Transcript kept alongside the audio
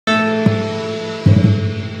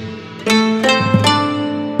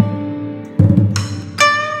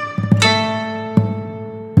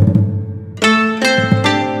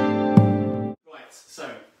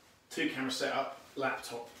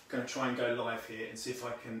laptop. I'm going to try and go live here and see if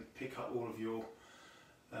I can pick up all of your,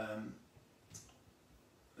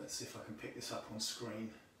 let's see if I can pick this up on screen.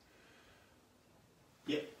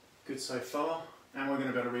 Yep, good so far. And we're going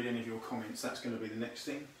to be able to read any of your comments. That's going to be the next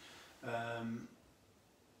thing.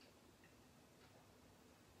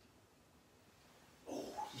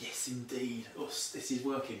 Oh, yes indeed. Us, this is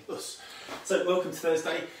working. Us. So welcome to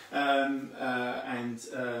Thursday.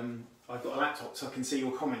 I've got a laptop so I can see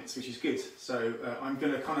your comments, which is good. So I'm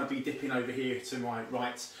going to kind of be dipping over here to my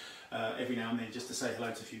right every now and then just to say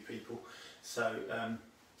hello to a few people. So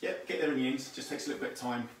yeah, get there in the end. Just takes a little bit of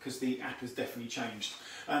time because the app has definitely changed.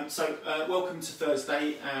 Welcome to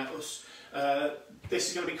Thursday. This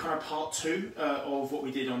is going to be kind of part 2 of what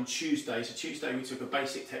we did on Tuesday. So Tuesday we took a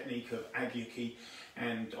basic technique of Ude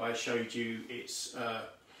and I showed you its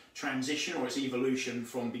transition or its evolution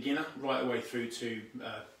from beginner right away through to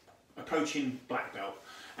approaching black belt.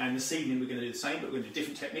 And this evening we're going to do the same, but we're going to do a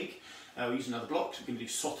different technique. We use another block. So we're going to do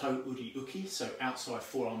Soto Ude Uke, so outside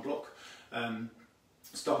forearm block.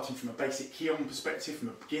 Starting from a basic Kihon perspective, from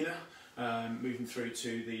a beginner, moving through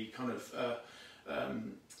to the kind of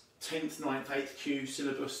 10th, 9th, 8th Q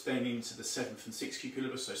syllabus, then into the 7th and 6th Q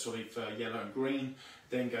syllabus, so sort of yellow and green,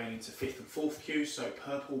 then going into 5th and 4th Q, so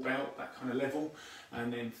purple belt, that kind of level,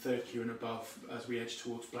 and then 3rd Q and above as we edge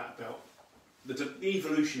towards black belt. The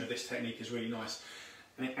evolution of this technique is really nice,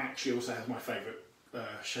 and it actually also has my favourite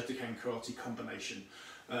Shotokan karate combination,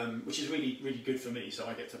 which is really good for me, so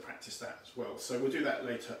I get to practice that as well. So we'll do that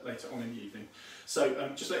later on in the evening. So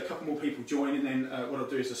just let a couple more people join, and then what I'll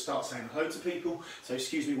do is I'll start saying hello to people. So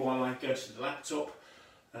excuse me while I go to the laptop.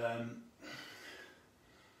 Okay,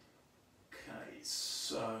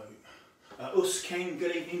 so Us Ken,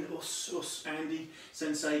 good evening. Us Andy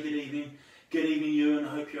Sensei, good evening. Good evening Ewan, I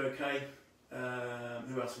hope you're okay.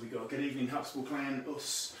 Who else have we got? Good evening Huxtable Clan.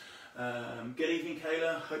 Us. Good evening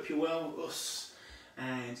Kayla, hope you're well. Us.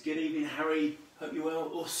 And good evening Harry, hope you're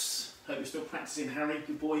well. Us. Hope you're still practicing Harry,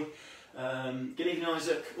 good boy. Good evening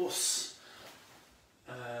Isaac. Us.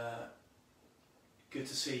 Good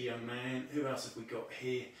to see you, young man. Who else have we got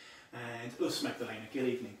here? And Us Magdalena, good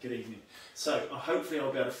evening, good evening. So hopefully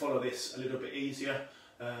I'll be able to follow this a little bit easier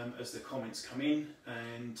as the comments come in,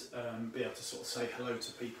 and be able to sort of say hello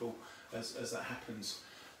to people as that happens.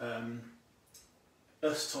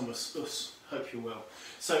 Us Thomas, Us, hope you're well.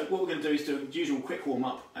 So what we're going to do is do the usual quick warm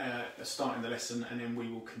up starting the lesson, and then we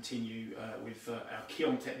will continue with our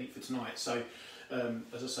Kihon technique for tonight. So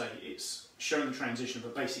as I say, it's showing the transition of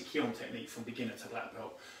a basic Kihon technique from beginner to black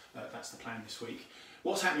belt. That's the plan this week.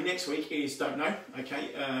 What's happening next week is don't know.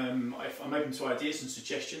 Okay, I'm open to ideas and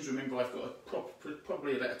suggestions. Remember, I've got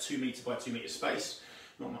probably about a 2 metre by 2 metre space,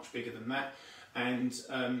 not much bigger than that. And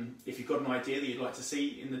if you've got an idea that you'd like to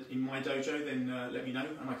see in my dojo, then let me know,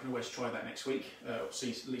 and I can always try that next week. Or see,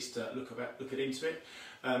 at least look into it.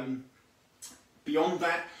 Beyond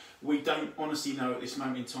that, we don't honestly know at this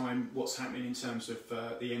moment in time what's happening in terms of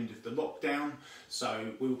the end of the lockdown.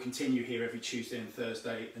 So we will continue here every Tuesday and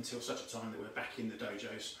Thursday until such a time that we're back in the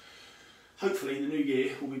dojos. Hopefully in the new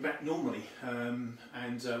year we'll be back normally, and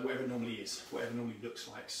whatever normally is, whatever normally looks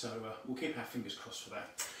like. So we'll keep our fingers crossed for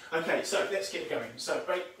that. Okay, so let's get going. So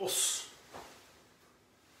break, us.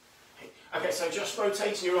 Okay, so just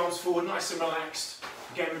rotating your arms forward, nice and relaxed.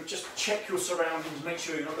 Again, just check your surroundings, make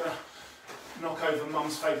sure you're not going to knock over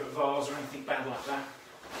mum's favourite vase or anything bad like that.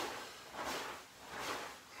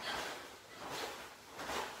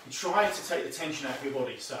 And try to take the tension out of your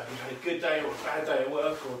body. So if you had a good day or a bad day at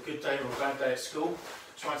work, or a good day or a bad day at school,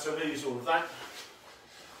 try to lose all of that.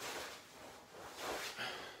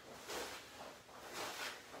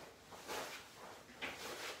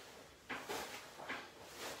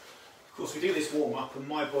 Of course, we do this warm up, and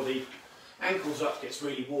my body, ankles up, gets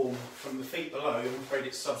really warm from the feet below. I'm afraid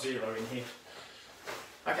it's sub-zero in here.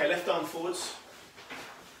 Okay, left arm forwards,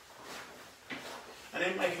 and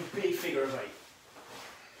then make a big figure of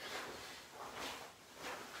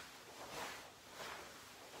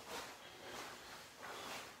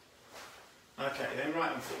 8. Okay, then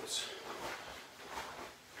right arm forwards.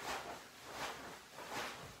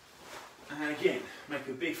 And again, make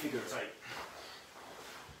a big figure of 8.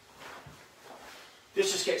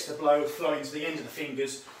 This just gets the blow flowing to the end of the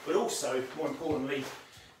fingers, but also, more importantly,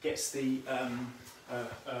 gets the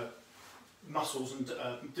muscles and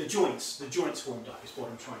the joints warmed up, is what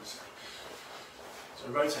I'm trying to say. So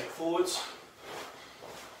rotate forwards,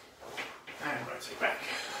 and rotate back.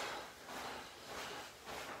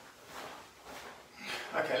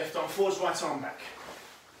 Okay, left arm forwards, right arm back.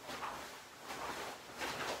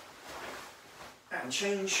 And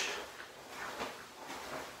change.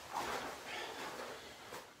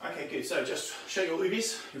 Okay, good. So just show your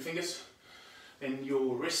ubis, your fingers, then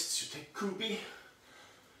your wrists, you take kubi,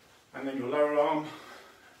 and then your lower arm,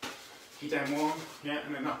 down one, yeah,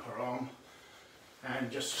 and then upper arm, and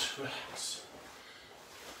just relax.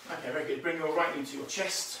 Okay, very good. Bring your right knee to your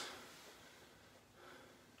chest.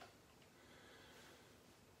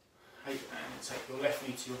 And take your left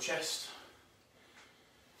knee to your chest.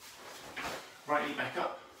 Right knee back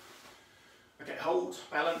up. Okay, hold,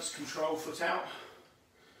 balance, control, foot out.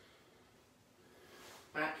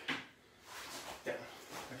 Back, down.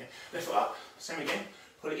 Okay, left foot up, same again.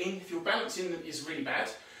 Pull it in. If your balancing is really bad,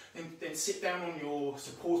 then sit down on your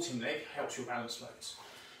supporting leg, helps your balance loads.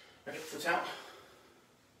 Okay, foot out.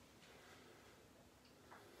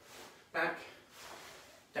 Back,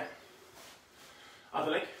 down.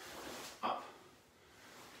 Other leg, up.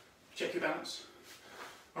 Check your balance.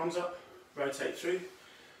 Arms up, rotate through,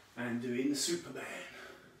 and doing the Superman.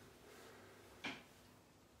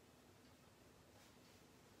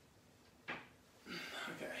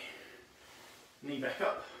 Okay, knee back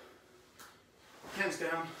up, hands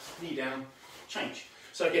down, knee down, change.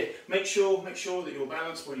 So again, make sure that you're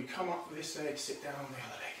balanced when you come up with this leg, sit down on the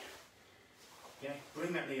other leg. Yeah,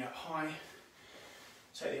 bring that knee up high,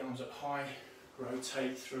 take the arms up high,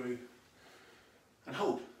 rotate through, and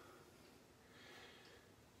hold.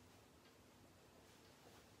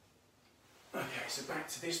 Okay, so back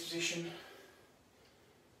to this position,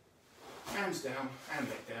 hands down and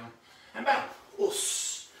leg down, and bow.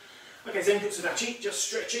 Us. Okay, Zen Kutsudachi, just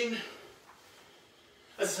stretching.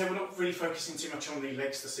 As I say, we're not really focusing too much on the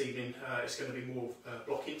legs this evening. It's going to be more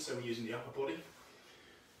blocking, so we're using the upper body.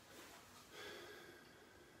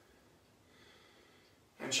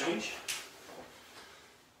 And change.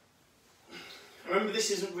 Remember,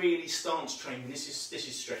 this isn't really stance training. This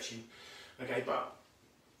is stretching. Okay, but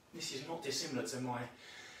this is not dissimilar to my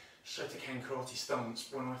Shotokan karate stance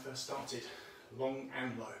when I first started. Long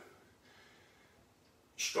and low.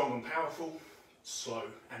 Strong and powerful, slow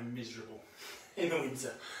and miserable in the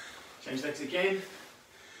winter. Change legs again.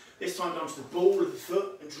 This time down to the ball of the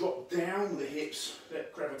foot and drop down with the hips.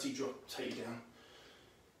 Let gravity take you down.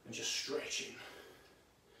 And just stretching.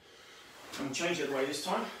 And we'll change the other way this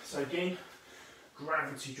time. So again,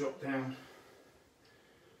 gravity drop down.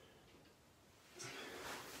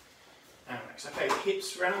 And relax. Okay,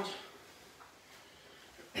 hips round.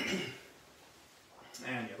 And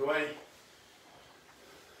the other way.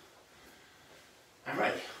 And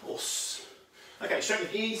ready. Us. Okay, straighten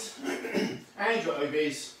the knees. And your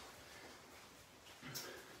obis.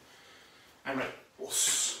 And ready.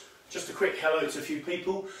 Us. Just a quick hello to a few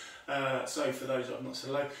people. So for those that I've not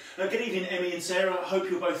said hello. Good evening, Emmy and Sarah. Hope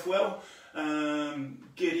you're both well.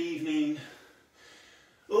 Good evening,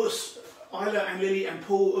 Us, Isla and Lily and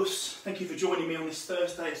Paul. Us, thank you for joining me on this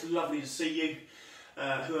Thursday. It's lovely to see you.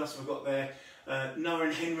 Who else have I got there? Noah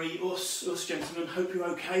and Henry. Us gentlemen. Hope you're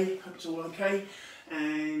okay. Hope it's all okay.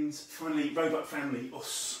 And finally, Robot Family.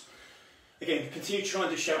 Us. Again, continue trying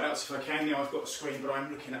to shout outs if I can. Now I've got a screen, but I'm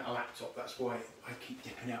looking at a laptop. That's why I keep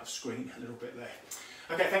dipping out of screen a little bit there.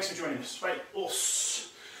 Okay, thanks for joining us. Right,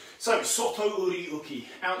 us. So, Soto Ude Uke,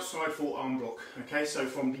 outside forearm block. Okay, so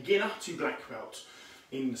from beginner to black belt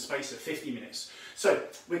in the space of 50 minutes. So,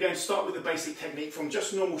 we're going to start with the basic technique from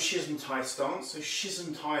just normal Shizen-tai stance. So,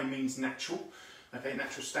 Shizen-tai means natural. Okay,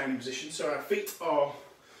 natural standing position. So, our feet are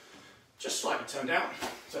just slightly turned out.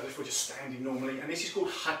 So, if we're just standing normally. And this is called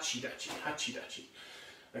Hachidachi. Hachidachi.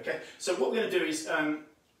 Okay, so what we're going to do is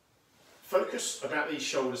focus about these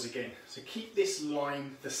shoulders again. So keep this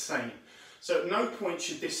line the same. So at no point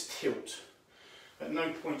should this tilt. At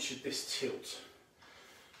no point should this tilt.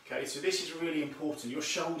 Okay, so this is really important. Your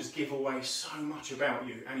shoulders give away so much about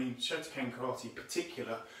you. And in Shotokan karate in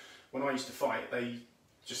particular, when I used to fight, they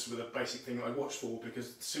just were the basic thing that I watched for,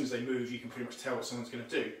 because as soon as they move, you can pretty much tell what someone's going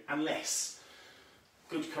to do. Unless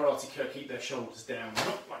good karate keep their shoulders down,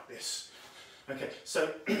 not like this. Okay,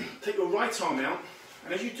 so take your right arm out,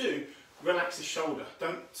 and as you do, relax the shoulder.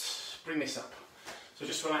 Don't bring this up. So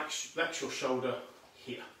just relax your shoulder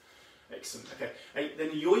here. Excellent. Okay. Then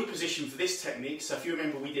the yoi position for this technique. So if you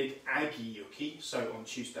remember, we did agi yuki. So on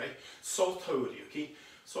Tuesday, Soto Ude Uke,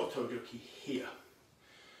 Soto Ude Uke here.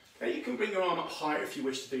 Okay. You can bring your arm up higher if you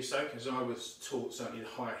wish to do so, because I was taught certainly the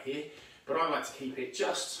higher here. But I like to keep it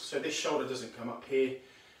just so this shoulder doesn't come up here.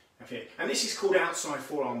 Okay. And this is called outside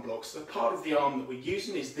forearm blocks. So the part of the arm that we're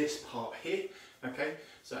using is this part here. Okay,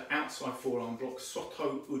 so outside forearm block,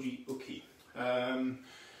 Soto Ude Uke.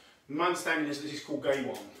 My understanding is this is called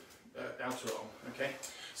Geiwon, outer arm. Okay,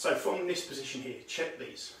 so from this position here, check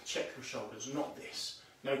these, check your shoulders, not this.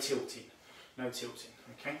 No tilting, no tilting.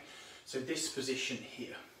 Okay, so this position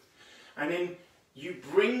here, and then You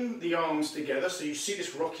bring the arms together, so you see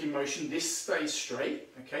this rocking motion, this stays straight,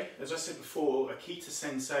 okay? As I said before, Akita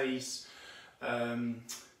Sensei's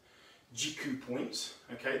Jiku point,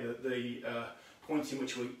 okay, the point in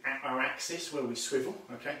which our axis, where we swivel,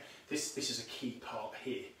 okay? This is a key part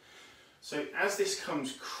here. So as this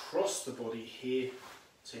comes across the body here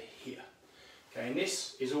to here, okay, and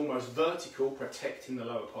this is almost vertical, protecting the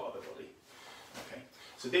lower part of the body, okay?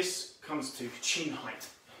 So this comes to chin height,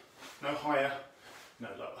 no higher, no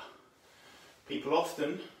lower. People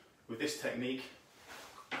often, with this technique,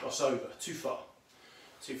 cross over too far,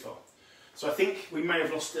 too far. So I think we may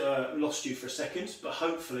have lost you for a second, but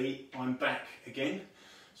hopefully I'm back again.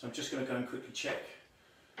 So I'm just going to go and quickly check.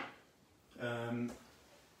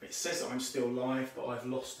 It says that I'm still live, but I've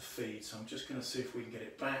lost the feed, so I'm just going to see if we can get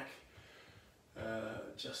it back,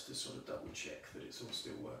 just to sort of double check that it's all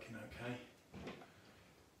still working okay.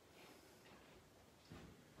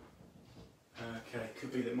 Okay,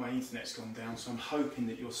 could be that my internet's gone down, so I'm hoping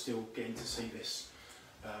that you're still getting to see this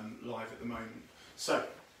live at the moment. So,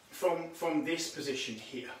 from this position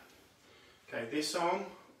here, okay, this arm,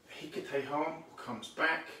 hikete arm, comes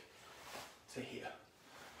back to here.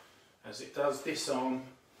 As it does, this arm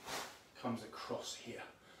comes across here.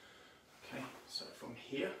 Okay, so from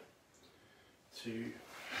here to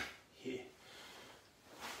here.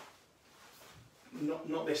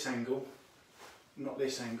 Not this angle, not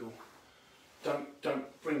this angle.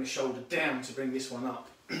 Don't bring the shoulder down to bring this one up.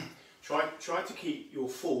 Try to keep your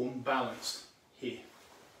form balanced here,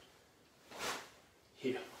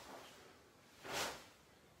 here,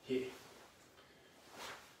 here.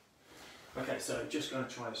 Okay, so just going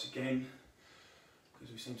to try this again,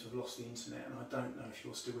 because we seem to have lost the internet, and I don't know if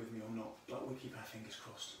you're still with me or not, but we'll keep our fingers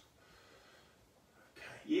crossed.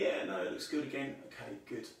 Okay, yeah, no, it looks good again. Okay,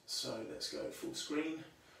 good. So let's go full screen.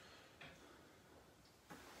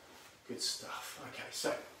 Good stuff. Okay,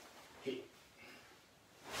 so here,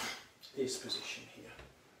 this position here.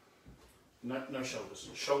 No shoulders.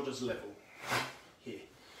 Shoulders level here,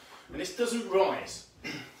 and this doesn't rise.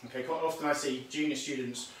 Okay, quite often I see junior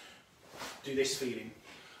students do this feeling.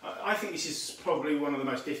 I think this is probably one of the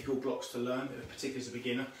most difficult blocks to learn, particularly as a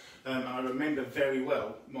beginner. I remember very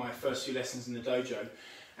well my first few lessons in the dojo,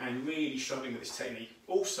 and really struggling with this technique.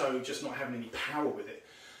 Also, just not having any power with it.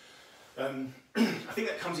 I think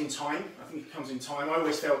that comes in time. I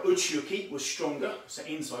always felt Ude Uke was stronger, so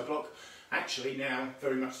inside block. Actually now,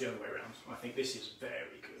 very much the other way around. I think this is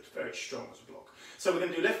very good, very strong as a block. So we're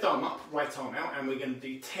going to do left arm up, right arm out, and we're going to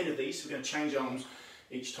do 10 of these. So we're going to change arms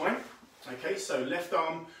each time. Okay, so left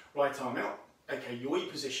arm, right arm out. Okay, yoi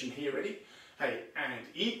position here, ready? Hey, and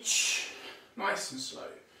each, nice and slow.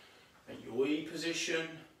 A yoi position,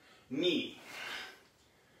 knee.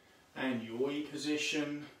 And yoi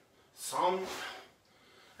position, san,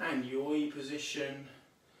 and yoi position,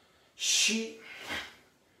 shi,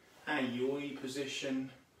 and yoi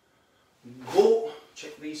position, go.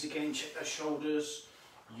 Check these again, check those shoulders,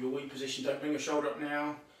 yoi position, don't bring your shoulder up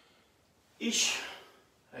now, ish,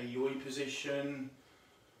 a yoi position,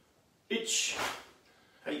 ich,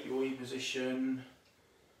 a yoi position,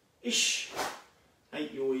 ish, a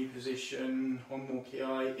yoi position, one more ki,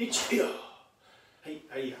 ich, iya, hey,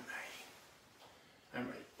 ayame. And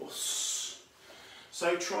boss.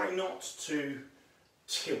 So try not to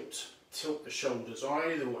tilt the shoulders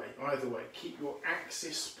either way. Keep your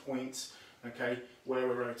axis point, okay, where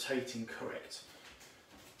we're rotating correct.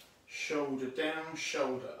 Shoulder down,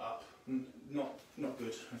 shoulder up. Not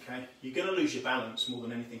good, okay? You're going to lose your balance more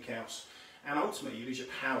than anything else, and ultimately you lose your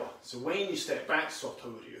power. So when you step back, Soto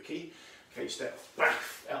Ude Uke, okay, you step back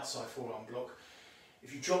outside forearm block.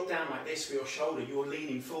 If you drop down like this for your shoulder, you're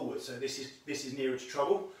leaning forward, so this is nearer to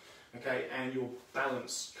trouble, okay, and your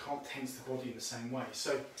balance can't tense the body in the same way.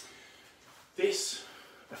 So this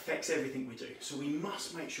affects everything we do. So we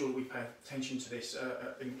must make sure that we pay attention to this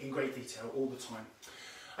in great detail all the time.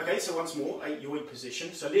 Okay, so once more, a yoi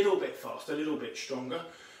position, so a little bit faster, a little bit stronger,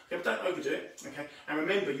 okay, but don't overdo it, okay, and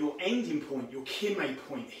remember your ending point, your kime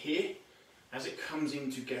point here, as it comes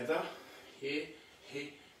in together, here, here.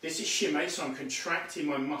 This is shime, so I'm contracting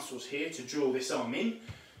my muscles here to draw this arm in,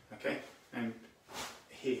 okay, and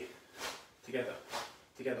here, together,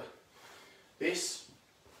 together. This,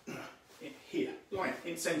 here, line,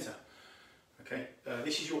 in centre, okay.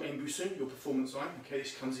 This is your embusun, your performance line, okay,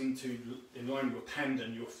 this comes in line with your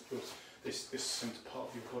tendon, this centre part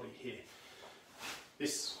of your body here.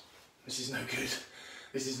 This is no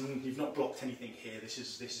good. You've not blocked anything here, this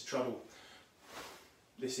is trouble.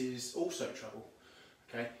 This is also trouble.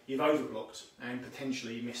 Okay, you've overblocked and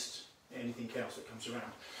potentially missed anything else that comes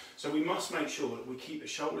around. So we must make sure that we keep the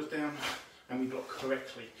shoulders down and we block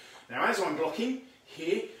correctly. Now as I'm blocking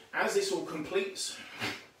here, as this all completes,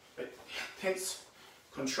 tense,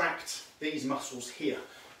 contract these muscles here,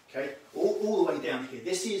 okay, all the way down here.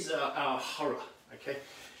 This is our hara, okay.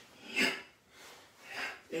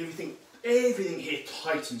 Everything here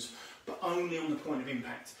tightens, but only on the point of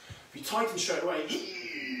impact. If you tighten straight away,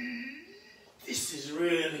 this is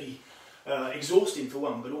really exhausting for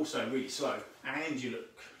one, but also really slow, and you look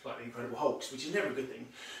like the Incredible Hulks, which is never a good thing.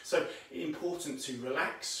 So important to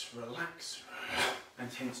relax, relax,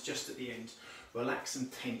 and tense just at the end. Relax and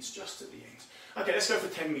tense just at the end. Okay, let's go for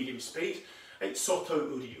 10 medium speed. 8 Soto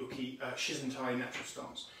Ude Uke, Shizentai natural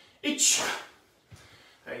stance. 1,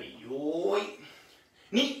 よーい、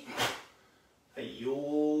2、よ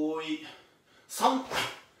ーい、3、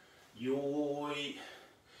よーい、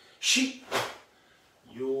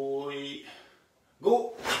4、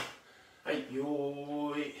よ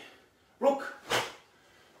ーい、5、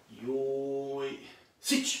よーい、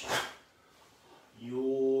6、よ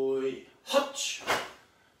ーい、7、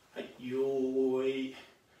よーい、8、よーい、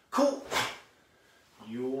9、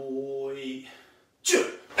よーい、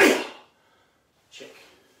10。Check,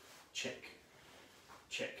 check,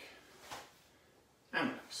 check, and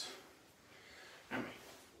relax, and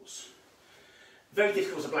reinforce. Very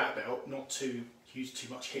difficult as a black belt not to use too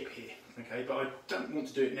much hip here, okay, but I don't want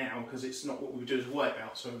to do it now because it's not what we would do as a white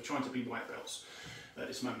belt, so we're trying to be white belts at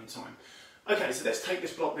this moment in time. Okay, so let's take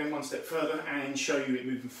this block then one step further and show you it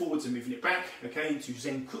moving forwards and moving it back, okay, into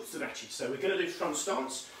Zen Kutsurachi. So we're going to do front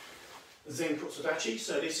stance, Zen Kutsurachi.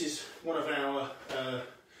 So this is one of our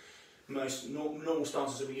most normal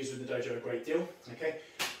stances that we use with the dojo a great deal, okay.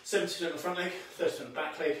 70% on the front leg, 30% on the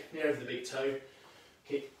back leg, near over the big toe.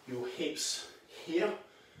 Keep your hips here,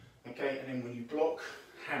 okay, and then when you block,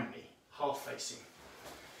 hand me, half facing.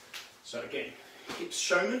 So again, hips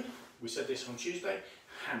showman, we said this on Tuesday,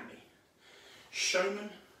 hand me. Showman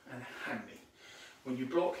and hand me. When you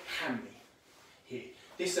block, hand me. Here.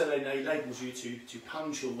 This enables you to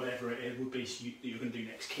punch or whatever it would be that you're going to do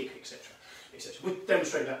next, kick, etc. etc. We'll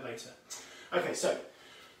demonstrate that later. Okay, so,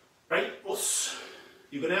 right, us.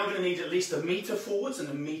 You're now going to need at least 1 metre forwards and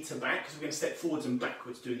 1 metre back, because we're going to step forwards and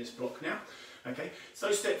backwards doing this block now. Okay,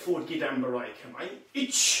 so step forward, gidan barai, come on.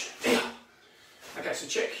 Ich, okay, so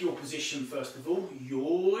check your position first of all.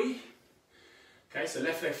 Yoi. Okay, so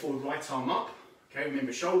left leg forward, right arm up. Okay,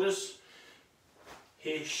 remember shoulders.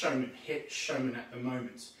 Here, showman, hip showman at the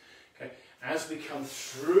moment. Okay, as we come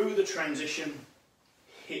through the transition,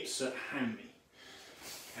 hips at hand me.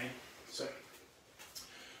 Okay, so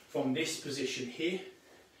from this position here,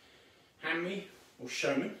 hand me or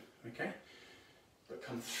showman, okay, but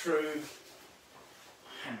come through,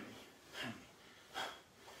 hand me, hand me.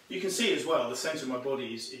 You can see as well the centre of my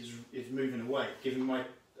body is moving away, giving my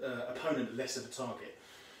opponent less of a target.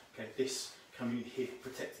 Okay, this coming in here,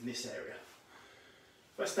 protecting this area.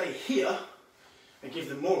 If I stay here and give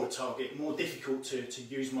them more of a target, more difficult to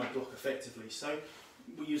use my block effectively. So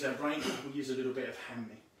we use our brain, we use a little bit of hand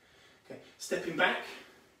me. Okay, stepping back,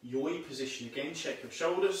 yoi position again, check your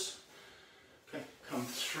shoulders. Okay, come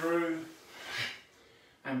through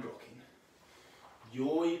and blocking.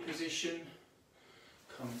 Yoi position,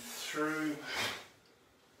 come through,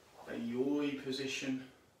 a yoi position,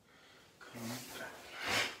 come back.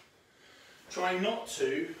 Try not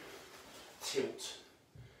to tilt.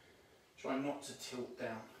 Try not to tilt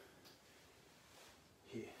down.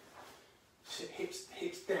 Here. Sit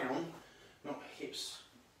hips down, not hips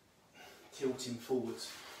tilting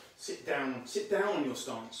forwards. Sit down on your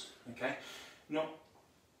stance, okay? Not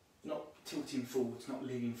tilting forwards, not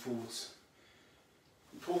leaning forwards.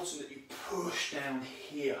 Important that you push down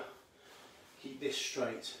here. Keep this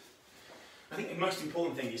straight. I think the most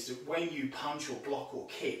important thing is that when you punch or block or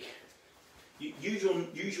kick, use your,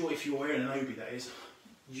 if you're wearing an obi that is,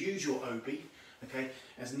 use your obi, okay,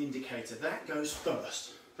 as an indicator. That goes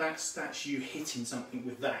first. That's you hitting something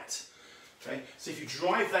with that. Okay, so if you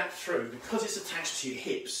drive that through, because it's attached to your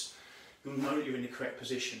hips, you'll know that you're in the correct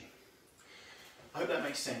position. I hope that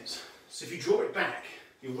makes sense. So if you draw it back,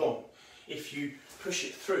 you're wrong. If you push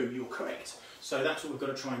it through, you're correct. So that's what we've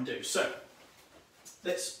got to try and do. So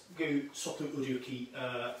let's go Soto Ude Uke,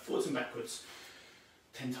 forwards and backwards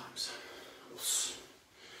 10 times.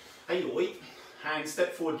 Hey, hand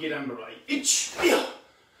step forward, gidan barai. Ich, yeah.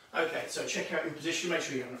 Okay, so check out your position, make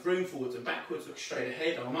sure you have enough room, forwards and backwards, look straight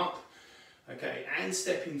ahead, arm up. Okay, and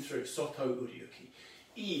stepping through, Soto Ude Uke.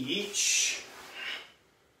 Ich.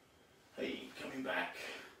 Hey, coming back.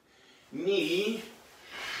 Ni.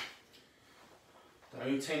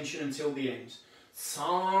 No tension until the end.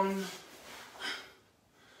 San.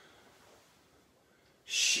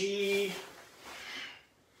 Shi.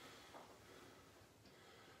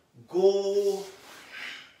 Go.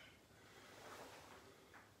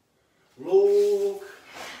 Log.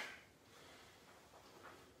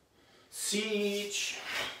 Siege.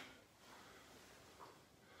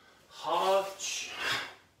 Harch.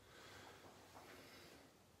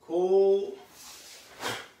 Ko.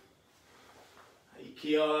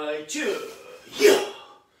 Ikiai. Chu. Yeah.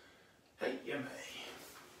 Hey, yame.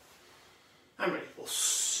 I'm ready.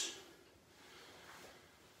 Us.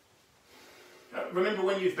 Remember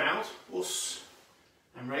when you've bowed, us,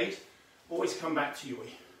 and ready, always come back to yoi.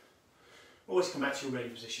 Always come back to your ready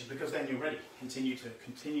position, because then you're ready. Continue,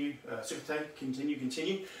 sukate,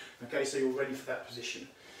 continue. Okay, so you're ready for that position.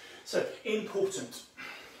 So, important,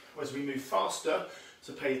 as we move faster,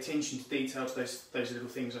 to pay attention to details, those little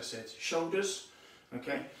things I said. Shoulders,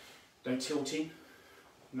 okay, don't tilt in,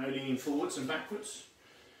 no leaning forwards and backwards,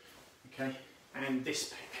 okay, and this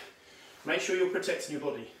pec. Make sure you're protecting your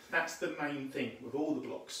body. That's the main thing with all the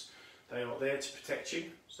blocks. They are there to protect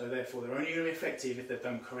you, so therefore they're only going to be effective if they're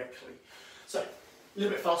done correctly. So, a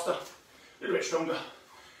little bit faster, a little bit stronger,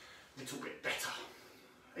 a little bit better.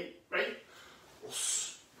 Hey, ready?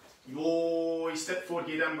 Yoi, step forward,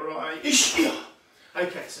 gidambarai, ish, yeah.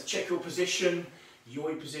 Okay, so check your position,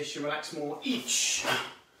 yoi position, relax more, ish,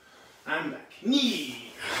 and back,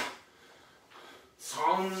 ni,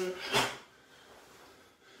 san,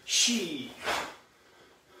 shi,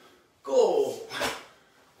 go,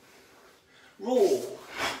 roll,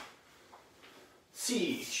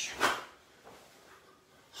 siege,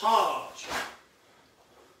 hard,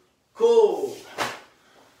 cool,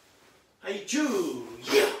 hey, ju,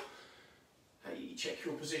 yeah. Hey, check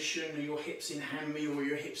your position. Are your hips in hand me or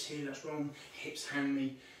your hips here? That's wrong. Hips hand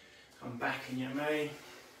me. Come back and yame.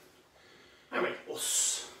 And wait,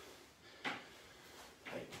 us.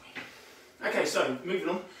 Okay, so moving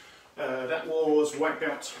on. That was white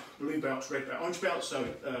belt, blue belt, red belt, orange belt. So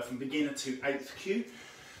from beginner to 8th Q.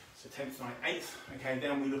 So 10th, 9th, 8th. Okay,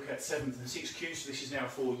 then we look at 7th and 6th Q. So this is now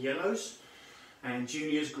for yellows. And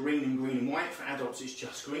juniors, green and white. For adults, it's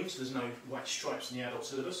just green. So there's no white stripes in the adult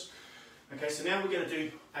syllabus. Okay, so now we're going to do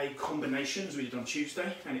a combination as we did on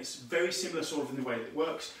Tuesday, and it's very similar sort of in the way that it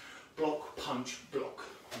works. Block, punch, block.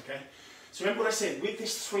 Okay, so remember what I said, with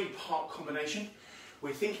this 3-part combination,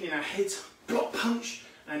 we're thinking in our heads, block, punch,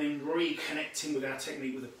 and then reconnecting with our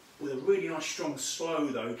technique with a really nice, strong, slow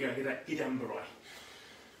though, get that gidambarai.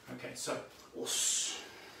 Okay, so,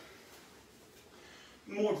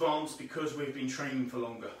 more advanced because we've been training for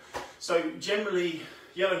longer. So generally,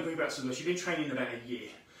 yellow and green belt syllabus, you've been training about a year.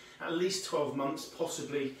 At least 12 months,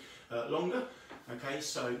 possibly longer. Okay,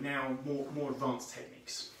 so now more advanced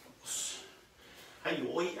techniques.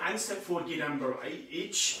 And step forward, gidambarai,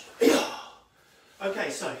 ich.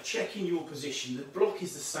 Okay, so checking your position. The block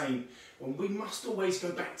is the same. Well, we must always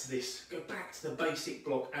go back to this. Go back to the basic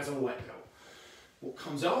block as a white belt. What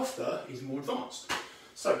comes after is more advanced.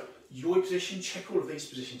 So, your position, check all of these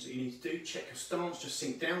positions that you need to do. Check your stance, just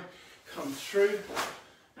sink down, come through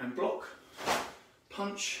and block,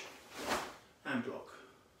 punch, and block.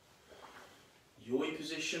 Yoi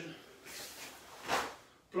position,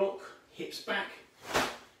 block, hips back,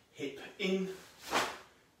 hip in,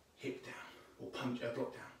 hip down, or punch,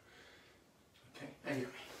 block down. Okay, and you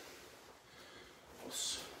got me.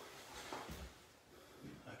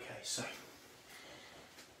 Okay, so.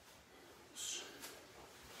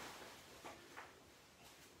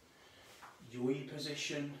 Yoi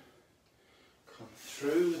position, come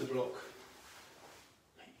through the block.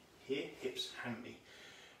 Here, hips, hand me.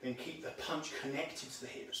 Then keep the punch connected to the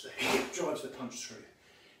hips. The hip drives the punch through.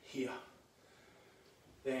 Here.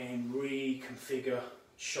 Then reconfigure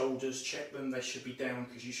shoulders, check them, they should be down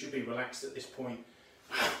because you should be relaxed at this point.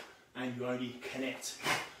 And you only connect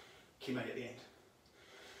kime at the end.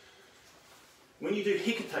 When you do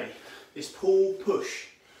hikate, this pull, push,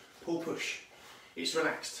 it's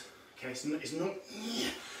relaxed. Okay, it's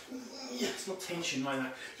not tension like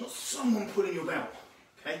that. It's not someone pulling your belt.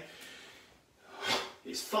 Okay,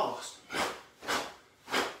 it's fast.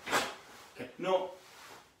 Okay, not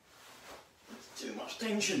too much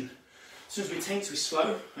tension. As soon as we tense, we're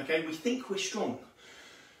slow. Okay, we think we're strong,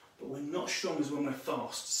 but we're not strong as when we're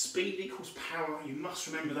fast. Speed equals power. You must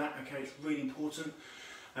remember that. Okay, it's really important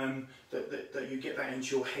that you get that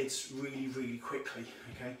into your heads really quickly.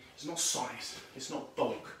 Okay, it's not size. It's not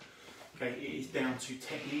bulk. Okay, it is down to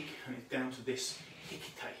technique and it's down to this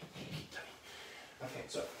hikite. Okay,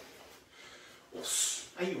 so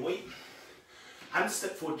ayoi, and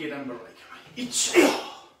step forward, gidambarai.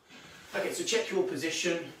 Okay, so check your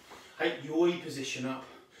position, yoi position up.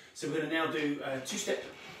 So we're going to now do a 2-step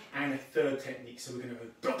and a 3rd technique. So we're going to go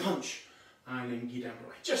block punch and then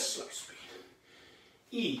gidambarai, just slow speed.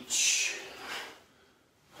 Ich.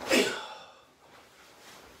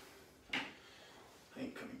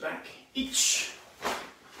 And coming back. Ich.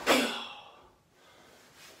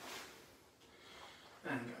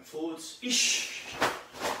 And going forwards. Ich.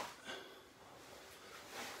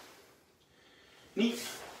 Ni.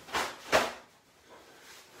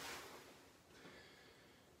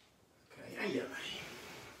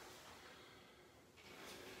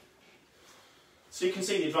 So you can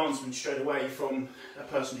see the advancement straight away from a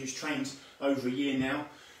person who's trained over a year now,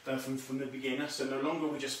 from the beginner. So no longer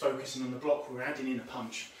we're just focusing on the block, we're adding in a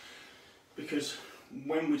punch. Because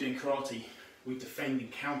when we're doing karate, we defend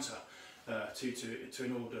and counter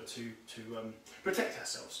in order to protect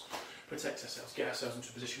ourselves, get ourselves into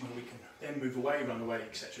a position where we can then move away, run away,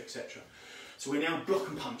 etc., etc. So we're now block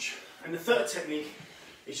and punch. And the third technique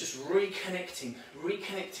is just reconnecting,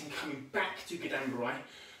 coming back to Gidan-Barai,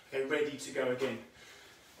 okay, ready to go again.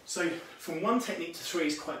 So from one technique to three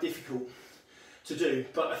is quite difficult to do,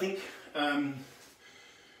 but I think, as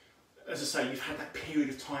I say, you've had that period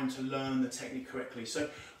of time to learn the technique correctly. So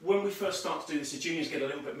when we first start to do this, the juniors get a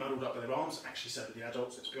little bit muddled up with their arms, actually so do the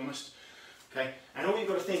adults, let's be honest. Okay, and all you've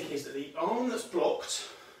got to think is that the arm that's blocked,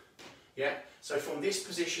 yeah, so from this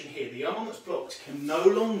position here, the arm that's blocked can no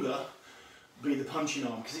longer be the punching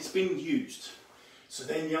arm because it's been used. So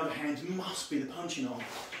then the other hand must be the punching arm.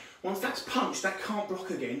 Once that's punched, that can't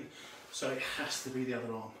block again, so it has to be the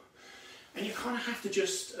other arm. And you kind of have to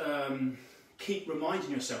just keep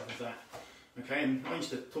reminding yourself of that. Okay, and I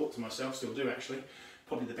used to talk to myself, still do actually,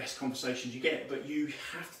 probably the best conversations you get, but you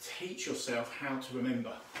have to teach yourself how to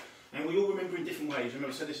remember. And we all remember in different ways. Remember,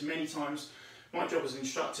 I've said this many times, my job as an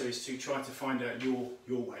instructor is to try to find out your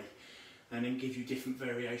way and then give you different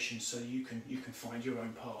variations so you can find your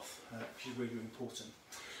own path, which is really, really important.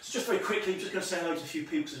 So just very quickly, I'm just going to say hello to a few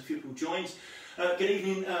people because a few people joined. Good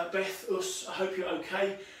evening, Beth, Us, I hope you're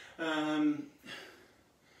okay. I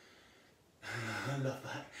love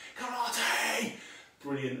that. Karate!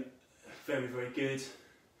 Brilliant, very, very good.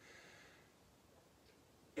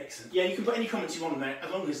 Excellent. Yeah, you can put any comments you want on there, as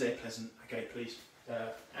long as they're pleasant, okay, please.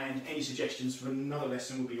 And any suggestions for another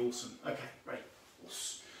lesson would be awesome. Okay, great.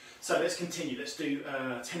 So let's continue. Let's do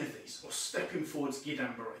 10 of these. Or stepping forwards,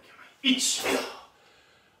 Gidan-Barai. Ich.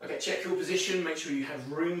 Okay, check your position. Make sure you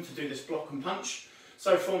have room to do this block and punch.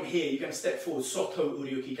 So from here, you're going to step forward, Soto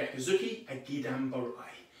Ude Uke Gakuzuki, a Gidan-Barai.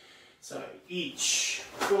 So ich,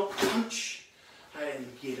 block, punch, and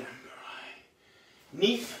Gidan-Barai.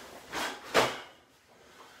 Ni.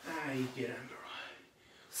 And Gidan-Barai.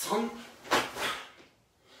 Son.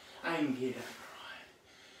 And Gidan-Barai.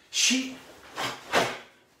 Shi.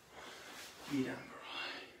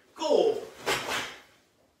 Gidan-Barai. Go.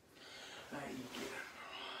 And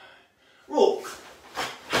Gidan-Barai. Rock.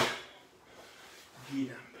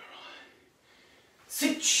 Gidan-Barai.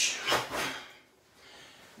 Sich.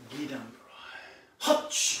 Gidan-Barai.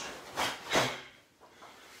 Hutch.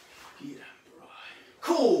 Gidan-Barai.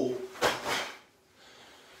 Ko.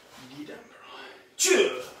 Gidan-Barai.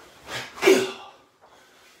 Chu.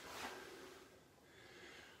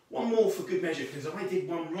 One more for good measure because I did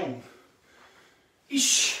one wrong.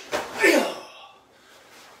 Ish.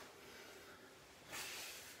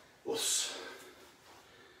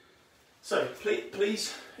 So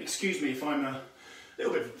please excuse me if I'm a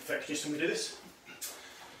little bit of a perfectionist when we do this.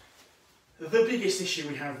 The biggest issue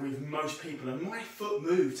we have with most people, and my foot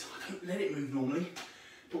moved, I don't let it move normally,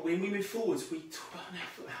 but when we move forwards, we turn our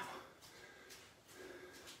foot out.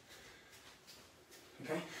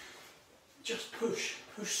 Okay? Just push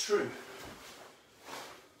through.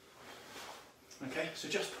 Okay, so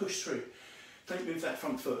just push through. Don't move that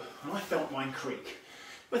front foot. And I felt mine creak.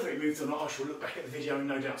 Whether it moved or not, I shall look back at the video and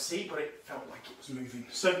no doubt see, but it felt like it was moving.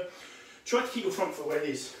 So try to keep your front foot where it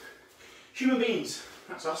is. Human beings,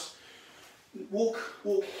 that's us. Walk,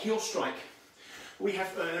 heel strike. We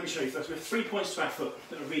have, let me show you first, we have 3 points to our foot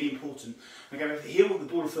that are really important. Okay, we have the heel, the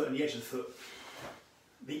ball of the foot and the edge of the foot.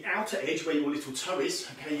 The outer edge where your little toe is,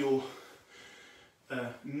 okay, your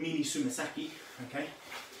mini sumisaki, okay,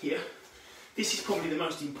 here. This is probably the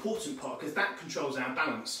most important part because that controls our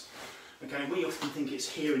balance. Okay, we often think it's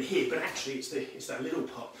here and here, but actually it's that little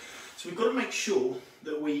part. So we've got to make sure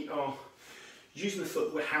that we are using the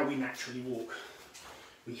foot how we naturally walk.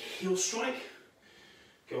 We heel strike,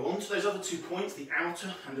 go on to those other 2 points, the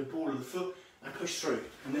outer and the ball of the foot, and push through.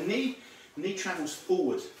 And the knee travels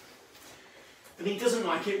forward. The knee doesn't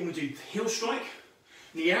like it when we do heel strike,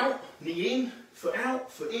 knee out, knee in, foot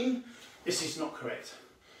out, foot in. This is not correct.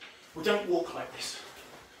 We don't walk like this.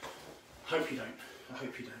 I hope you don't. I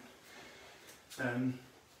hope you don't.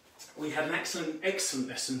 We had an excellent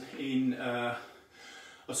lesson in, I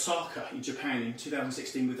Osaka in Japan in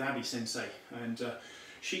 2016 with Abby Sensei, and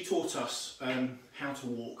she taught us how to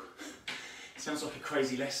walk. It sounds like a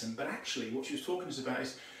crazy lesson, but actually what she was talking to us about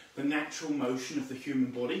is the natural motion of the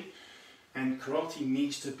human body, and karate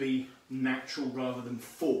needs to be natural rather than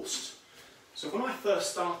forced. So when I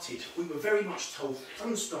first started, we were very much told,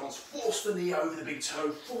 front stance, force the knee over the big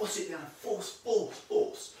toe, force it down, force, force,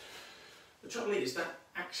 force. The trouble is that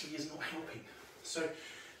actually is not helping. So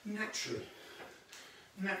naturally,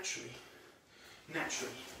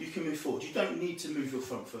 you can move forward. You don't need to move your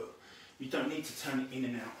front foot. You don't need to turn it in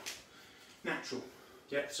and out. Natural.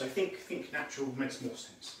 Yeah, so think natural makes more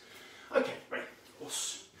sense. Okay, right.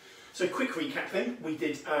 So quick recap then. We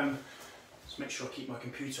did, let's make sure I keep my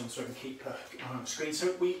computer on so I can keep on the screen.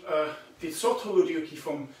 So we did Soto Ude Uke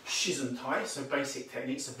from Shizentai, so basic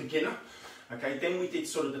techniques, a beginner. Okay, then we did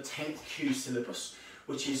sort of the 10th Q syllabus,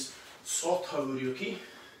 which is Soto Ude Uke,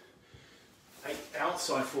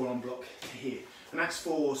 outside forearm block to here. And that's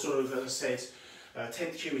for sort of, as I said,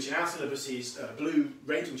 10th Q, which in our syllabus is blue,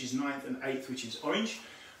 red, which is 9th, and 8th, which is orange.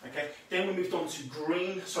 Okay, then we moved on to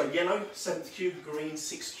yellow, 7th Q, green,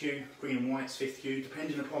 6th Q, green and white, 5th Q,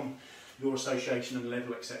 depending upon your association and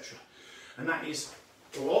level, etc. And that is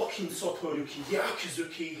Rockin Soto Ude Uke,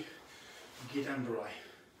 Yakuzuki, Gidanbarai.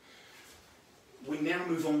 We now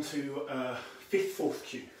move on to 5th, 4th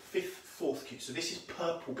Q. 5th, 4th Q. So this is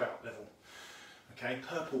purple belt level. Okay,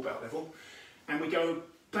 purple belt level. And we go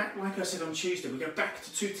back, like I said on Tuesday, we go back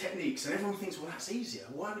to 2 techniques, and everyone thinks, well, that's easier.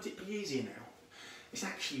 Why would it be easier now? It's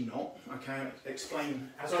actually not. Okay, I'll explain,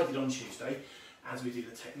 as I did on Tuesday, as we do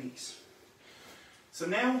the techniques. So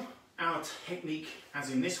now our technique, as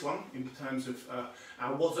in this one, in terms of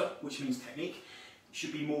our waza, which means technique,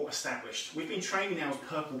 should be more established. We've been training now as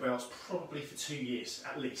purple belts probably for 2 years,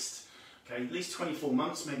 at least. Okay, at least 24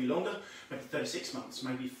 months, maybe longer, maybe 36 months,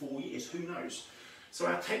 maybe 4 years, who knows? So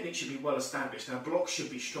our technique should be well established, our blocks should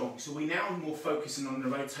be strong. So we're now more focusing on the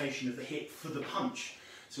rotation of the hip for the punch.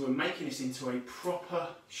 So we're making this into a proper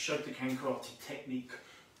Shotokan karate technique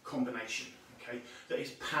combination, okay, that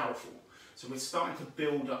is powerful. So we're starting to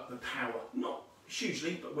build up the power, not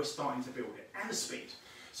hugely, but we're starting to build it, and the speed.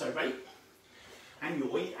 So rei, and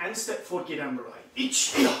yoi, and step forward, Gidanbarai.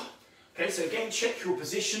 Ich, okay, so again, check your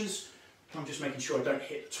positions. I'm just making sure I don't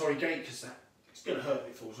hit the tori gate, because it's going to hurt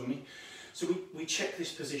if it falls on me. So we check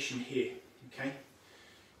this position here, okay?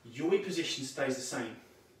 Yoi position stays the same.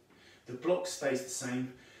 The block stays the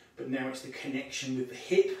same, but now it's the connection with the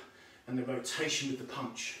hip and the rotation with the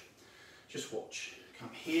punch. Just watch. Come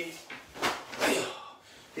here.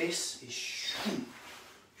 This is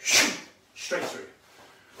straight through.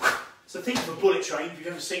 So think of a bullet train, if you've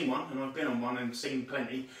ever seen one, and I've been on one and seen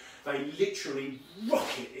plenty, they literally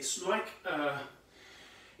rocket. It's like a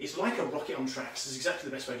rocket on tracks. That's exactly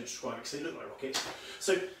the best way to describe it, because they look like rockets.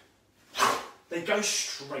 So they go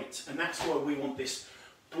straight, and that's why we want this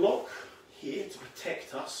block here to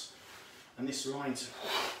protect us, and this line to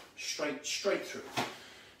straight through.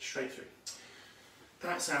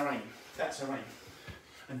 That's our aim. That's our aim.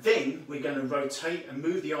 And then we're going to rotate and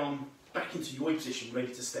move the arm back into yoi position, ready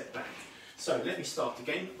to step back. So let me start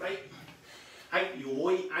again. Right, 8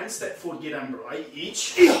 yoi and step forward, Gidanbarai.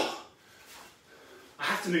 Ich. I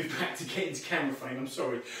have to move back to get into camera frame. I'm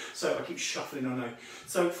sorry. So I keep shuffling. I know.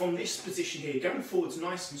 So from this position here, going forwards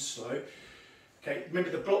nice and slow. Okay, remember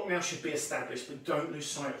the block now should be established, but don't lose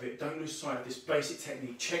sight of it. Don't lose sight of this basic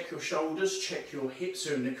technique. Check your shoulders, check your hips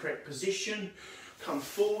are in the correct position. Come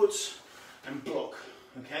forwards and block.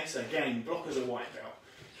 Okay, so again, block as a white belt.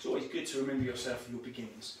 It's always good to remember yourself for your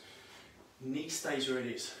beginnings. Knee stays where it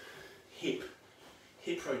is. Hip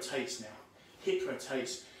rotates now. Hip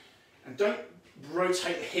rotates. And don't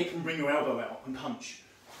rotate the hip and bring your elbow out and punch.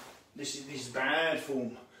 This is bad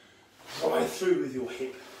form. Drive through with your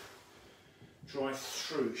hip. Drive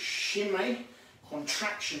through. Shime,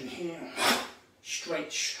 contraction here.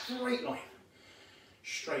 Straight line.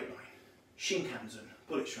 Straight line. Shinkansen,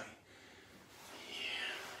 bullet train.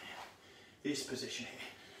 This position here.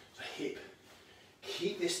 So hip.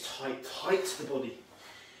 Keep this tight to the body.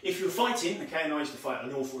 If you're fighting, okay, and I used to fight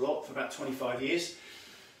an awful lot for about 25 years,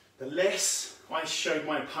 the less I showed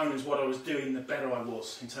my opponents what I was doing, the better I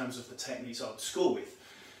was in terms of the techniques I would score with.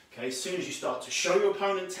 Okay, as soon as you start to show your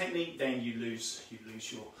opponent technique, then you lose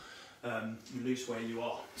where you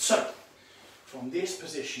are. So, from this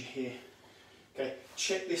position here, okay,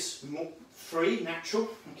 check this free, natural.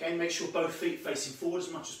 Okay, make sure both feet facing forward as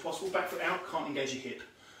much as possible. Back foot out, can't engage your hip.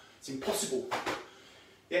 It's impossible.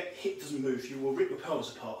 Yeah, hip doesn't move. You will rip your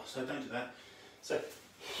pelvis apart. So don't do that. So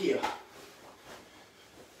here,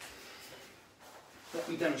 let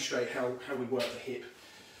me demonstrate how we work the hip.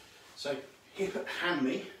 So hip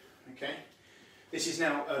hammy, okay. This is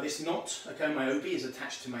now, this knot, okay, my obi is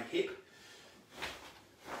attached to my hip.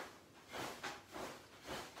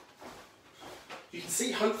 You can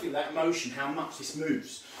see hopefully that motion, how much this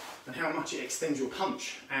moves and how much it extends your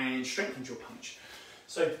punch and strengthens your punch.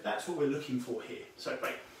 So that's what we're looking for here. So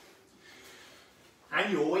wait.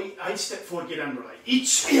 And yoi, I step forward, get under right.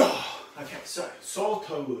 Ich, okay, so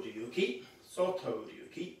Soto Ude Uke, Soto Ude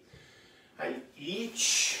Uke. Hey,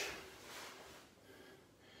 each.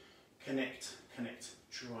 Connect, connect,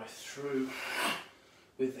 drive through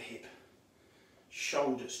with the hip.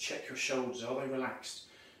 Shoulders, check your shoulders, are they relaxed?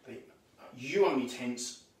 You only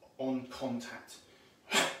tense on contact.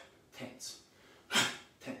 Tense,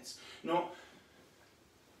 tense, not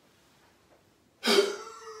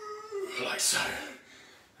like so.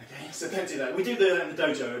 Okay, so don't do that. We do that in the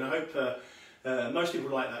dojo, and I hope most people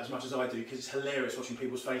like that as much as I do, because it's hilarious watching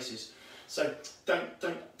people's faces. So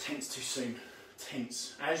don't tense too soon.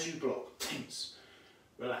 Tense as you block. Tense,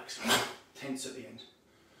 relax. Tense at the end.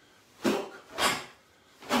 Block.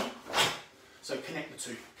 So connect the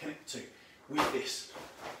two. Connect the two with this.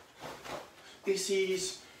 This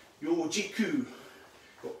is your jiku,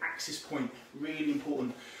 your axis point. Really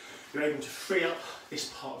important. You're able to free up this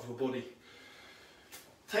part of your body.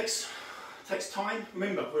 Takes time.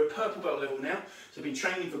 Remember, we're at purple belt level now, so we've been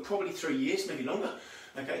training for probably 3 years, maybe longer.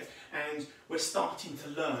 Okay, and we're starting to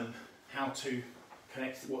learn how to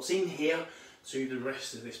connect what's in here to the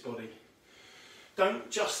rest of this body.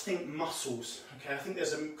 Don't just think muscles. Okay, I think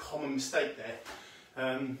there's a common mistake there.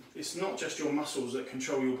 It's not just your muscles that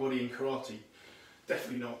control your body in karate.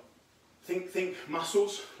 Definitely not. Think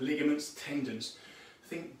muscles, ligaments, tendons.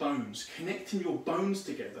 Think bones. Connecting your bones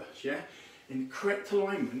together, yeah, in correct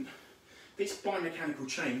alignment. This biomechanical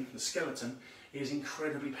chain, the skeleton, is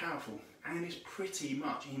incredibly powerful and is pretty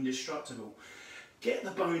much indestructible. Get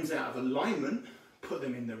the bones out of alignment, put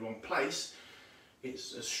them in the wrong place,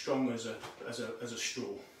 it's as strong as a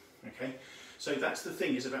straw. Okay, so that's the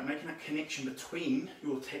thing, is about making that connection between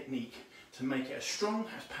your technique to make it as strong,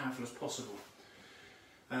 as powerful as possible.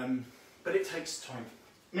 But it takes time,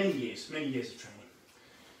 many years of training.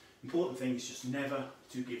 Important thing is just never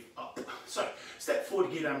to give up. So step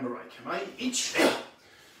forward, get on the right, come each.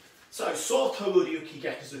 So Soto Ude Uke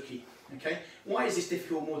Gakuzuki. Okay, why is this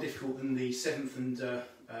difficult? More difficult than the 7th and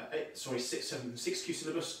 7th and 6th Q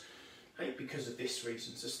syllabus? Okay, because of this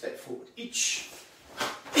reason. So step forward, each.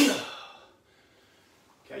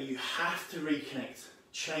 Okay, you have to reconnect,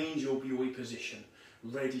 change your buoy position,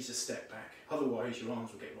 ready to step back. Otherwise, your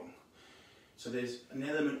arms will get wrong. So there's an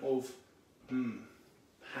element of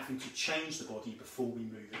having to change the body before we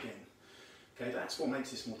move again. Okay, that's what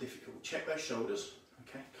makes this more difficult. Check those shoulders.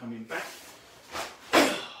 Okay, coming back.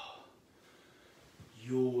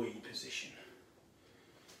 Yoi position.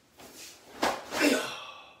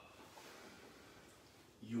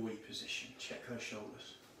 Yoi position. Check those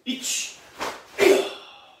shoulders. Ich.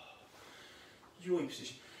 Yoi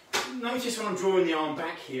position. Notice when I'm drawing the arm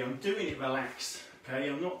back here, I'm doing it relaxed. Okay,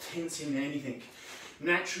 I'm not tensing anything.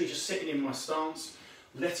 Naturally, just sitting in my stance,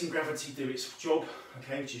 letting gravity do its job.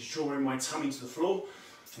 Okay, which is drawing my tummy to the floor.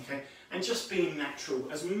 Okay, and just being natural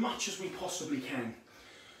as much as we possibly can.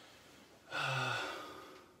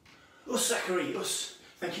 Sakari,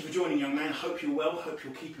 thank you for joining, young man. Hope you're well, hope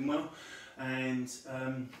you're keeping well, and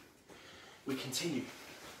we continue.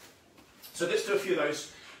 So let's do a few of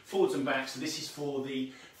those forwards and backs. So this is for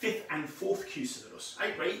the 5th and 4th Q syllabus.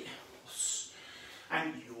 Right,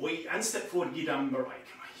 and yoi, and step forward, gidam barai.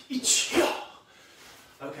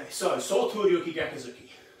 Okay, so Soto Ude Uke Gakuzuki.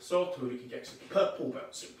 Soto Ude Uke Gakuzuki. Purple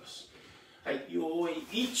belt syllabus. Hey, yoi,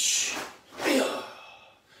 ich,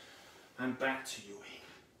 and back to yoi.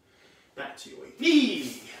 Back to yoi.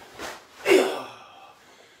 Knee.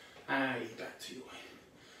 Aye, back to yoi.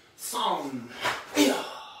 San.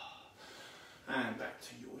 And back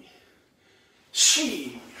to yoi.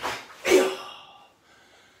 Shi.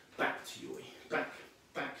 Back to yoi. Back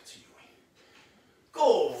to yoi.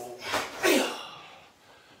 Go.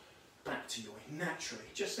 Back to yoi. Naturally.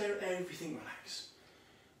 Just let everything relax.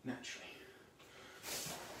 Naturally.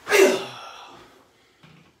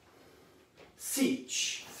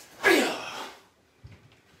 Siege.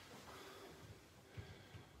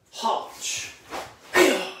 Harch.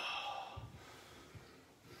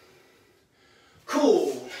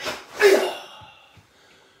 Cool.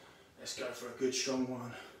 Let's go for a good strong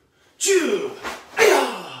one. Chew.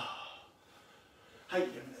 Hey,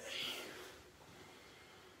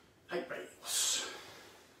 rails.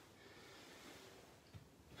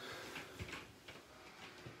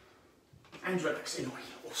 And relax in.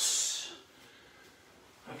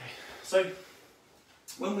 Okay, so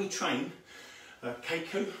when we train,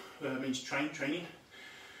 Keiko means training.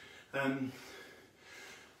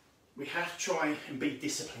 We have to try and be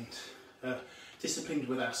disciplined, disciplined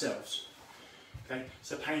with ourselves. Okay,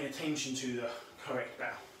 so paying attention to the correct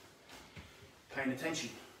bow, paying attention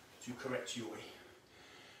to correct yoi,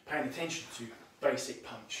 paying attention to basic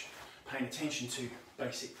punch, paying attention to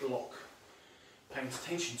basic block, paying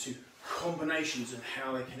attention to combinations and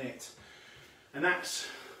how they connect. And that's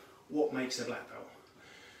what makes a black belt.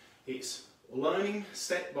 It's learning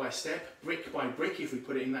step by step, brick by brick, if we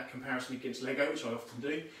put it in that comparison against Lego, which I often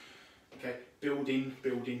do. Okay, building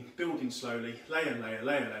slowly,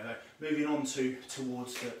 layer, moving on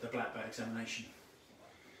towards the black belt examination.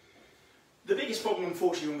 The biggest problem,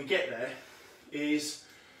 unfortunately, when we get there is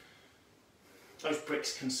those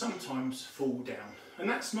bricks can sometimes fall down. And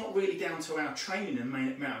that's not really down to our training and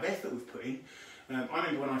the amount of effort we've put in. I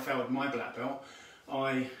remember when I failed my black belt,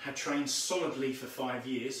 I had trained solidly for 5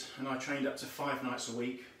 years, and I trained up to 5 nights a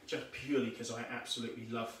week, just purely because I absolutely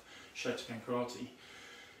love Shotokan karate.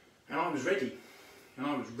 And I was ready, and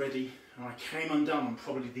I came undone on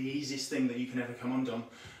probably the easiest thing that you can ever come undone,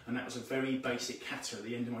 and that was a very basic kata at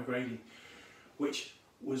the end of my grading, which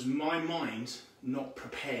was my mind not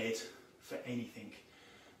prepared for anything.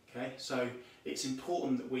 Okay, so it's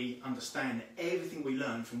important that we understand that everything we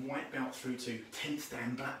learn from white belt through to 10th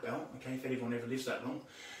dan black belt, okay, if anyone ever lives that long,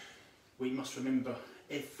 we must remember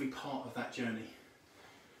every part of that journey.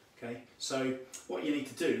 Okay, so what you need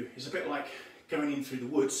to do is a bit like going in through the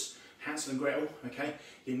woods, Hansel and Gretel, okay,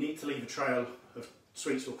 you need to leave a trail of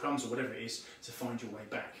sweets or crumbs or whatever it is to find your way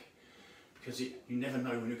back, because you never know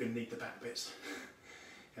when you're going to need the back bits.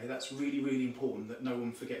 Okay, that's really important that no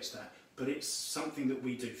one forgets that. But it's something that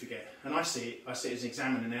we do forget, and I see it as an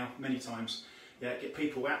examiner now many times. Yeah, get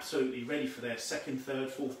people absolutely ready for their 2nd, 3rd,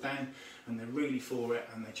 4th dan, and they're really for it,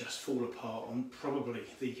 and they just fall apart on probably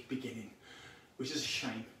the beginning, which is a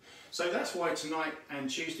shame. So that's why tonight and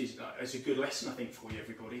Tuesday is a good lesson, I think, for you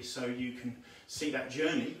everybody, so you can see that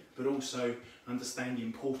journey, but also understand the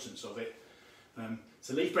importance of it.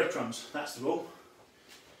 So leave breadcrumbs, that's the rule.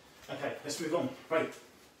 Okay, let's move on. Right.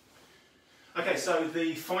 Okay, so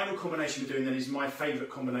the final combination we're doing then is my favourite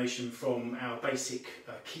combination from our basic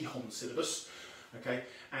Kihon syllabus, okay,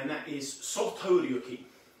 and that is Soto Ude Uke.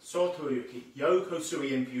 Soto Ude Uke, Yoko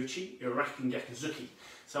Suri Enpyuchi, Iraken Gyakuzuki.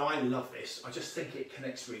 So I love this. I just think it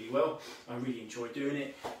connects really well. I really enjoy doing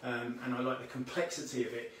it, and I like the complexity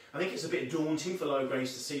of it. I think it's a bit daunting for low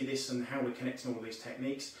grades to see this and how we're connecting all these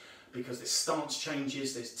techniques, because there's stance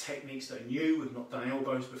changes, there's techniques that are new. We've not done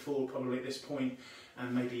elbows before, probably at this point,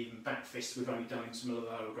 and maybe even back fists we've only done in some of the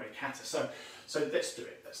lower grade kata. So let's do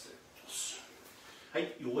it.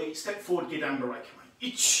 Hey, yoi, step forward, gidan barai kamai.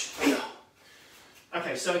 Ich,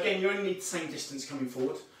 okay, so again, you only need the same distance coming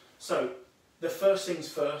forward. So the first things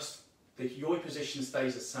first, the yoi position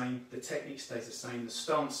stays the same, the technique stays the same, the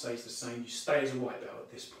stance stays the same, you stay as a white belt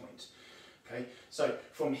at this point. Okay, so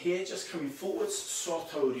from here, just coming forwards,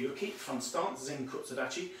 Soto Ude Uke, front stance, Zen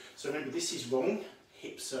Kutsadachi. So remember, this is wrong,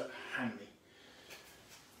 hips are handy.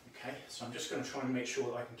 Okay, so I'm just going to try and make sure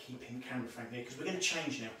that I can keep in camera frame here, because we're going to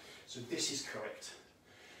change now. So this is correct.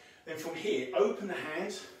 Then from here, open the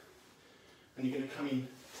hand, and you're going to come in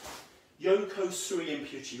Yoko Suri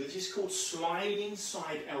Enpyuchi. This is called sliding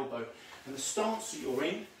side elbow, and the stance that you're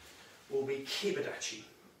in will be Kibadachi.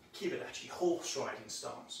 Kibadachi, horse riding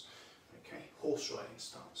stance. Okay, horse riding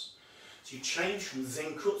stance. So you change from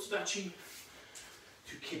Zen Kutsadachi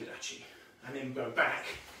to Kibadachi, and then go back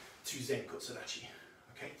to Zen Kutsadachi.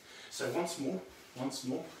 Okay, so once more,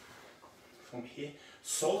 from here,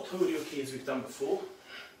 Soto Ude Uke as we've done before,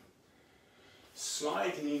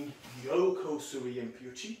 sliding in Yoko Suri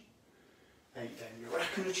Enpyuchi, and then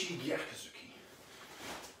Iraken Gyakuzuki.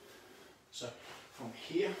 So from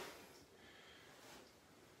here,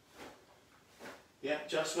 yeah,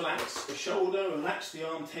 just relax the shoulder, relax the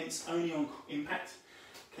arm, tense only on impact.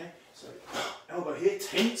 Okay, so elbow here,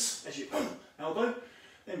 tense as you elbow,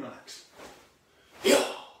 then relax.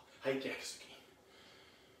 Hey, Gyakuzuki.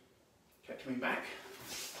 Okay, coming back.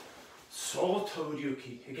 Soto Ude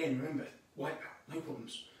Uke. Again, remember, white belt, no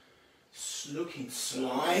problems. Looking,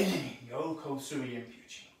 sliding. Yoko Suri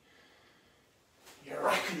Enpyuchi.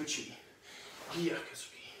 Iraken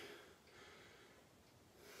Gyakuzuki.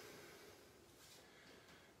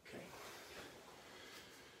 Okay.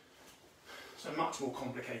 So much more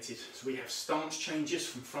complicated. So we have stance changes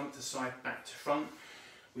from front to side, back to front.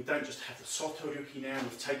 We don't just have the Soto Ude Uke now,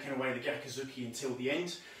 we've taken away the Gyakuzuki until the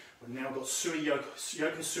end. We've now got Yoko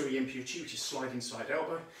Suri Enpyuchi, which is sliding side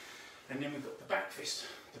elbow. And then we've got the back fist,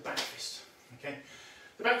 okay?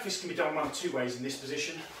 The back fist can be done one of two ways in this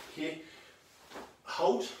position. Here,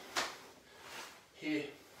 hold, here,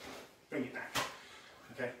 bring it back.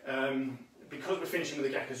 Okay. Because we're finishing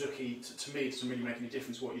with the Gyakuzuki, to me it doesn't really make any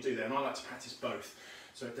difference what you do there, and I like to practice both,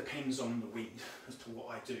 so it depends on the wind as to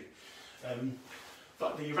what I do.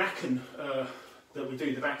 But the Irakan that we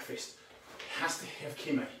do, the back fist, has to have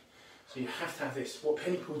kime, so you have to have this. What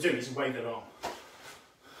people do is wave their arm.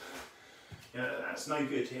 Yeah, that's no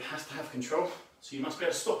good, it has to have control, so you must be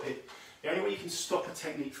able to stop it. The only way you can stop a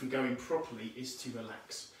technique from going properly is to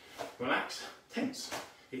relax. Relax, tense.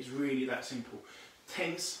 It's really that simple.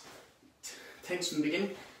 Tense from the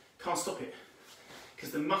beginning, can't stop it.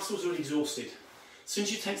 Because the muscles are exhausted. As soon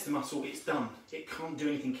as you tense the muscle, it's done. It can't do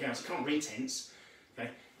anything else. It can't re-tense.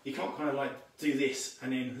 Okay? You can't kind of like do this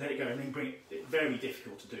and then let it go and then bring it. It's very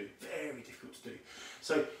difficult to do. Very difficult to do.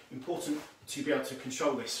 So important to be able to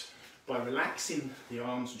control this by relaxing the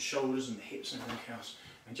arms and shoulders and the hips and everything else.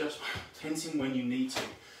 And just tensing when you need to.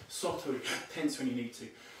 Soto, tense when you need to.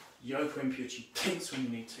 Yoko and Puchi, tense when you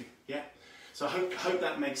need to. Yeah? So I hope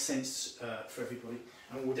that makes sense for everybody,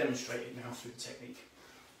 and we'll demonstrate it now through the technique.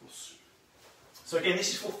 So again, this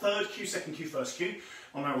is for third cue, second cue, first cue,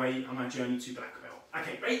 on our way, on our journey to black belt.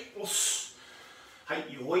 Okay, ready? Hey,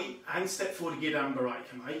 yoi, and step forward, gidan barai,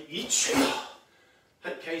 kamai, each.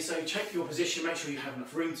 Okay, so check your position, make sure you have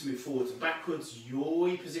enough room to move forwards and backwards.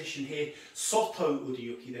 Yoi position here, Soto Ude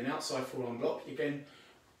Uke, then outside forearm block. Again,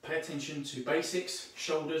 pay attention to basics,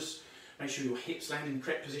 shoulders, make sure your hips land in the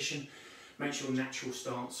correct position. Make sure natural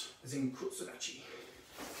stance is in Kutsudachi.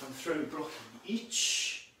 Come through, blocking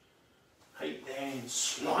each. Hey, then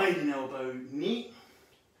sliding elbow, knee.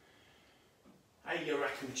 Hey,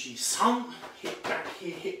 Yorakuchi, san. Hip back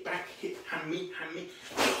here, hip back, hip, hand me.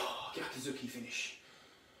 Gyakuzuki finish.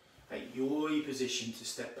 Hey, yoi position to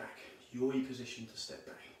step back. Yoi position to step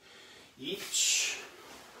back. Each.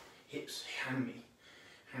 Hips, hand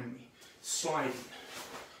me. Sliding.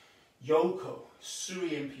 Yoko,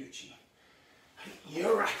 suri and Puchi.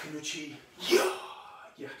 Yorakunuchi,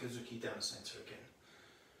 Gyakuzuki down center again.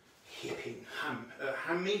 Hipping,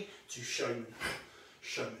 hammi to shomen.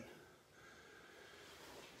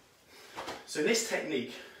 So this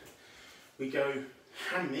technique, we go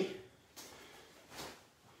hammi,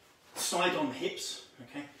 side on the hips,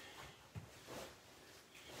 okay?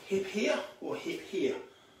 Hip here or hip here.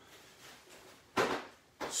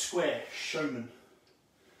 Square, shomen.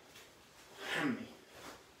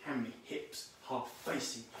 Hammi, hips, half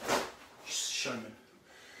facing, shomen.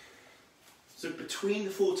 So between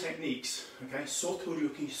the four techniques, okay, Soto Ude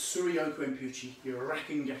Uke, Suryoku and Puchi,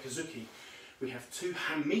 Irakan Gyakuzuki, we have two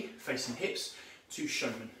hammi, facing hips, two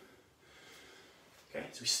shomen. Okay,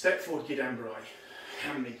 so we step forward, gidan barai,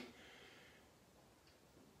 hammi.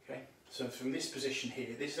 Okay, so from this position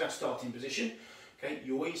here, this is our starting position. Okay,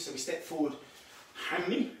 yoi, so we step forward,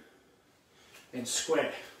 hammi, then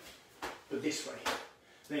square, but this way.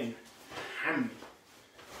 Then hammi,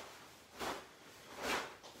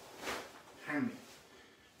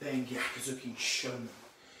 then Gyakuzuki, shomen.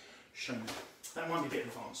 That might be a bit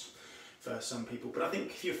advanced for some people, but I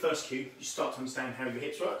think for your first cue, you start to understand how your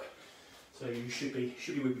hips work, so you should be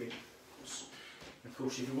with me. Of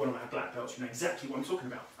course, if you want to have black belts, you know exactly what I'm talking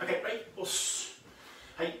about. Okay, ready?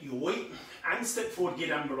 Hey, yoi, and step forward,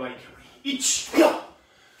 gidan barai, each.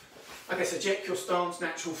 Okay, so check your stance,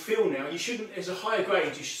 natural feel now. You shouldn't, as a higher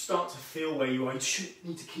grade, you should start to feel where you are. You shouldn't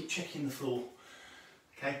need to keep checking the floor.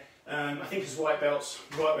 Okay, I think as white belts,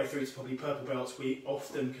 right way through to probably purple belts, we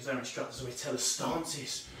often, because our instructors always tell us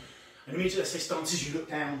stances, and immediately they say stances, you look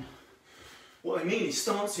down. What they mean is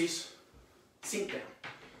stances, sink down.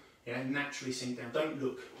 Yeah, naturally sink down. Don't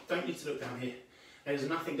look. Don't need to look down here. There's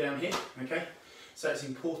nothing down here. Okay, so it's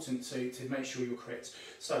important to make sure you're correct.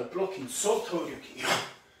 So blocking Soto Ude Uke.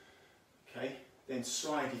 Okay, then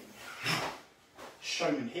sliding,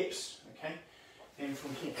 shomen hips, okay, then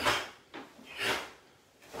from here,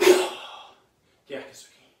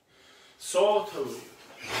 Gyakuzuki, Soto Ude Uke,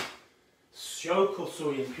 Shoko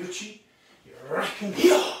Sori and Puchi, Irakan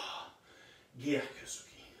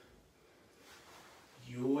Gyakuzuki.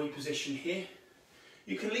 Yoi position here.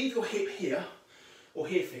 You can leave your hip here, or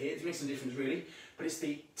here for here, it makes no difference really, but it's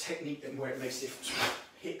the technique where it makes a difference.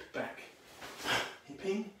 Hip back, hip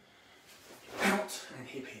in, out and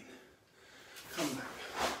hip in. Come back.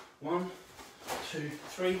 1, 2,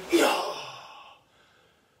 3.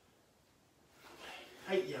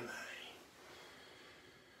 Hey, yamai.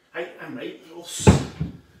 Hey, and mate.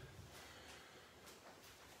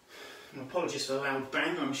 Apologies for the loud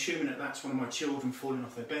bang. I'm assuming that that's one of my children falling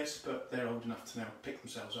off their beds, but they're old enough to now pick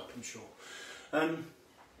themselves up, I'm sure.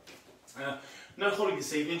 No Holly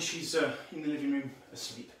this evening. She's in the living room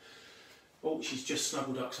asleep. Oh, she's just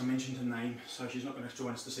snuggled up because I mentioned her name, so she's not going to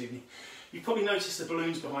join us this evening. You've probably noticed the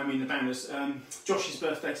balloons behind me in the banners. Josh's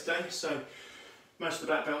birthday today, so most of the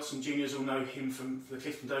black belts and juniors all know him from the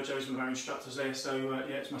Clifton Dojo, he's one of our instructors there, so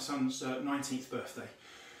yeah, it's my son's 19th birthday.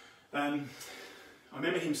 I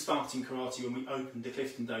remember him starting karate when we opened the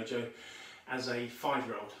Clifton Dojo as a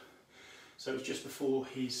 5-year-old. So it was just before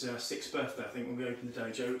his 6th birthday, I think, when we opened the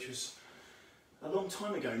dojo, which was a long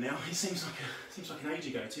time ago now. It seems like an age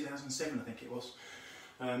ago, 2007 I think it was.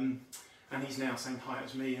 And he's now same height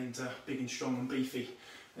as me and big and strong and beefy.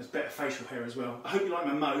 There's better facial hair as well. I hope you like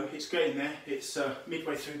my mo. It's getting there. It's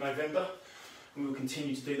midway through November and we will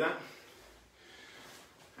continue to do that,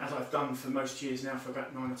 as I've done for most years now, for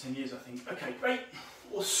about 9 or 10 years I think. Okay, great.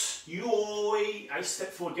 Os, yoi, a step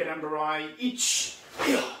forward, get ambarai, ich,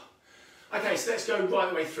 okay, so let's go right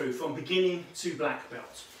the way through, from beginning to black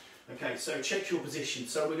belt. Okay, so check your position.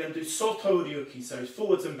 So we're going to do Soto Ude Uke, so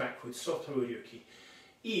forwards and backwards, Soto Ude Uke.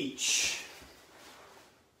 Ich.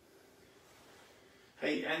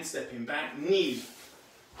 Hey, and stepping back, knee.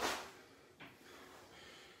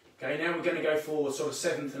 Okay, now we're going to go for sort of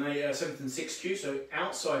 7th and 6th cue, so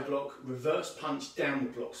outside block, reverse punch,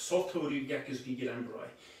 downward block. Soto Ude Uke Girambarai.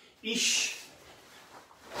 Ich.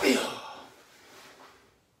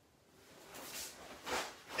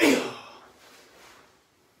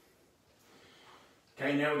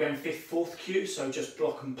 Okay, now we're going 5th, 4th cue, so just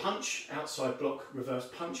block and punch, outside block, reverse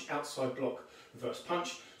punch, outside block, reverse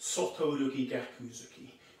punch. Soto Ude Uke Gakuzuki.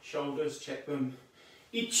 Shoulders, check them.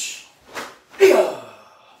 Ich.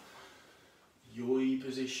 Yoi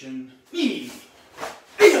position. Ni.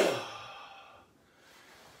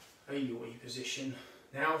 A yoi position.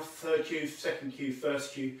 Now 3rd cue, 2nd cue,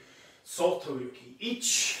 1st cue. Soto Ude Uke.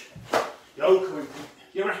 Ich. Yoku.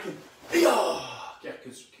 Yoraku.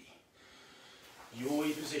 Gakuzuki.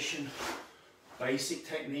 Yoi position, basic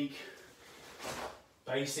technique,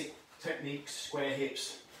 square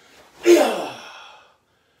hips. Hey,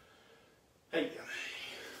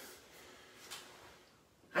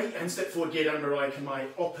 and step forward, get ambarai, can my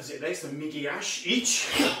opposite leg, so migi-ash, ich.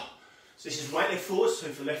 So this is right leg forward, so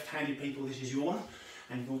for left-handed people this is yawn,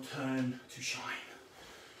 and you'll turn to shine.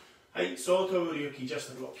 Hey, Soto Ude Uke, just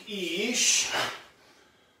the block, ish,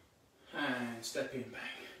 and step in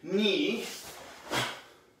back, knee.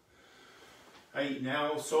 Hey,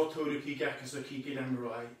 now Soto Ude Uke Gakuzuki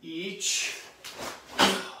Girambarai. Ich.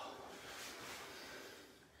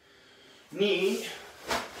 Knee.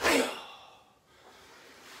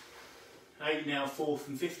 Hey, now 4th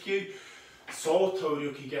and 5th cue. Soto Ude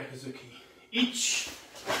Uke Gakuzuki. Ich.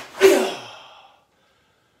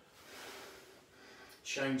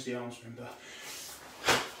 Change the arms, remember.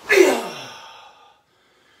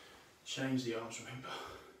 Change the arms, remember.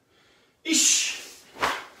 Ich.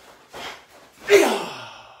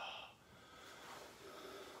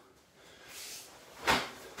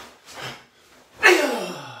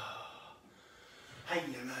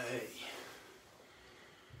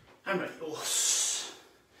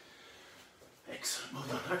 Excellent, well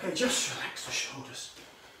done. Okay, just relax the shoulders.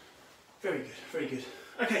 Very good, very good.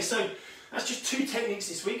 Okay, so that's just 2 techniques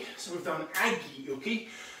this week. So we've done Agi Uke,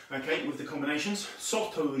 okay, with the combinations,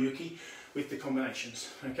 Soto Ude Uke with the combinations,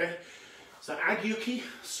 okay. So Agi Uke,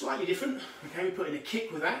 slightly different, okay, we put in a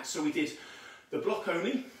kick with that. So we did the block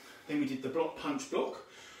only, then we did the block punch, block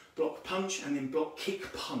punch, and then block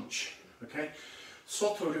kick punch, okay.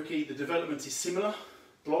 Soto Ude Uke, the development is similar,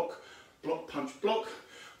 block punch, block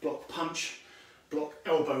punch, block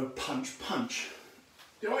elbow punch punch.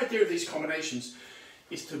 The idea of these combinations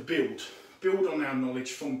is to build on our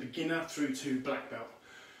knowledge from beginner through to black belt,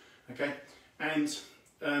 okay, and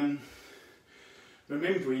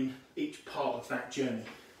remembering each part of that journey,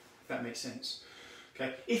 if that makes sense.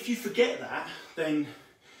 Okay, if you forget that, then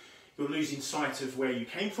you're losing sight of where you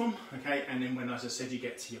came from, okay, and then when, as I said, you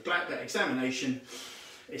get to your black belt examination,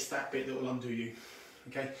 it's that bit that will undo you,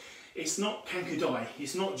 okay. It's not Kankudai,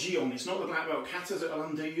 it's not Kihon, it's not the black belt katas that will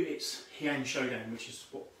undo you, it's Heian Shodan, which is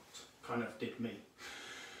what kind of did me.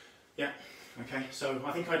 Yeah, okay, so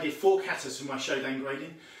I think I did 4 katas for my Shodan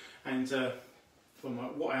grading, and from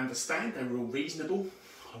what I understand, they were all reasonable.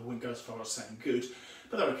 I wouldn't go as far as saying good,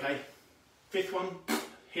 but they're okay. 5th one,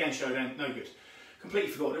 Heian Shodan, no good.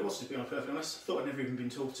 Completely forgot what it was, to be perfectly honest. Thought I'd never even been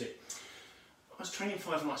taught it. I was training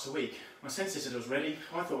 5 nights a week. My sensei said I was ready,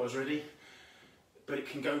 I thought I was ready. But it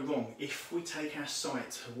can go wrong if we take our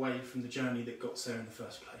sight away from the journey that got us there in the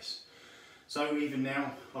first place. So even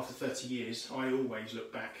now, after 30 years, I always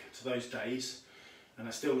look back to those days and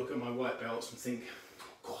I still look at my white belts and think,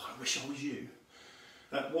 oh God, I wish I was you.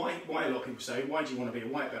 Why a lot of people say, why do you want to be a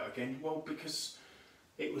white belt again? Well, because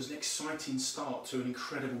it was an exciting start to an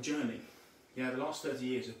incredible journey. Yeah, the last 30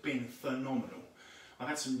 years have been phenomenal. I've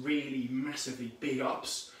had some really massively big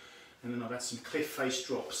ups, and then I've had some cliff face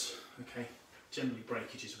drops, okay, generally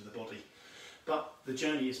breakages with the body. But the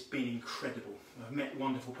journey has been incredible. I've met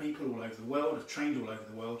wonderful people all over the world, I've trained all over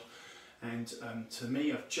the world, and to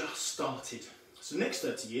me, I've just started. So the next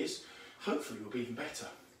 30 years, hopefully will be even better.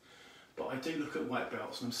 But I do look at white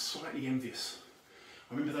belts and I'm slightly envious.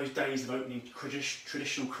 I remember those days of opening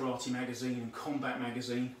traditional karate magazine and combat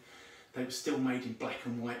magazine. They were still made in black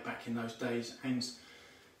and white back in those days, and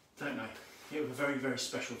don't know, it was a very, very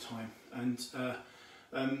special time. And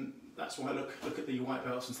that's why I look at the white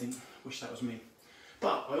belts and think, wish that was me.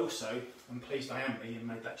 But I also am pleased I am me and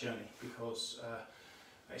made that journey, because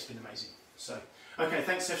it's been amazing. So, okay,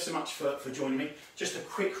 thanks so much for joining me. Just a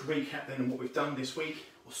quick recap then on what we've done this week.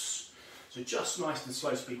 So just nice and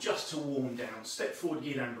slow speed, just to warm down. Step forward,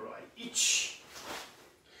 Giramburai. Ich.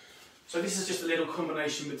 So this is just a little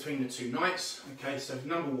combination between the two knights. Okay, so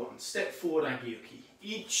number 1, step forward, Agiyuki.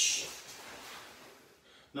 Ich.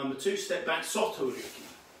 Number 2, step back, Soto Ude Uke.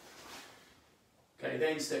 Okay,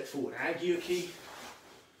 then step forward, Agiyuki.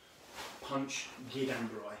 Punch,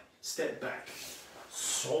 Giramburai. Step back,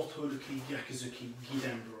 Soto Ude Uke, Gyakuzuki,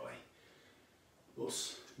 Giramburai. You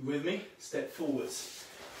with me? Step forwards.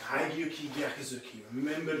 Agiyuki, Gyakuzuki.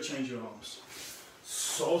 Remember to change your arms.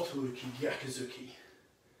 Soto Ude Uke, Gyakuzuki.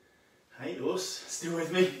 Hey, still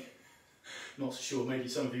with me? Not so sure, maybe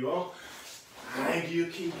some of you are.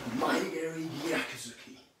 Agiyuki, Maigeri,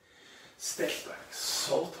 Gyakuzuki. Step back.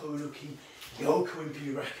 Soto Ude Uke, Yoko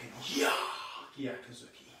Impyu Raken. Ya!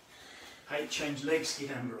 Gyakuzuki. Hey, change legs,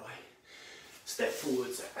 Giramburai. Step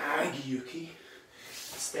forwards, Agiyuki.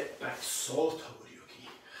 Step back, Soto Ude Uke.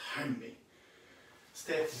 Hanmi.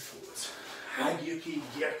 Stepping forwards, Agiyuki,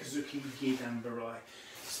 Gyakuzuki, Giramburai.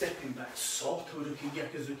 Stepping back, Soto Ude Uke,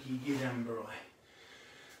 Gyakuzuki, Giramburai.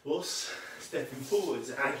 Stepping forwards,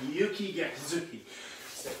 Agiyuki, Gyakuzuki.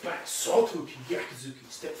 Step back, Soto Ude Uke, Gyakuzuki.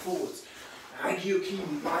 Step forwards, Agiyuki,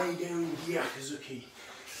 Maigeri, Gyakuzuki.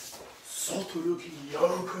 Soto Ude Uke,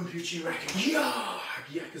 Yoko Impyu Raken. Ya!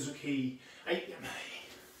 Gyakuzuki. Hey,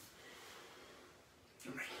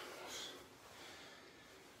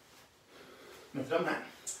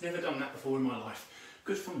 Never done that before in my life.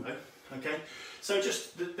 Good fun though, okay? So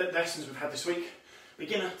just the lessons we've had this week.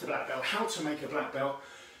 Beginner to black belt, how to make a black belt.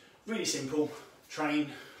 Really simple, train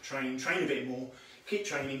a bit more, keep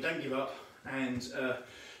training, don't give up, and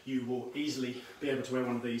you will easily be able to wear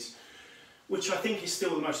one of these, which I think is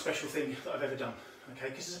still the most special thing that I've ever done, okay?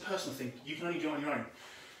 Because it's a personal thing, you can only do it on your own.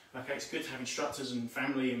 Okay, it's good to have instructors and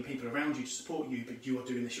family and people around you to support you, but you are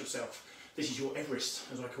doing this yourself. This is your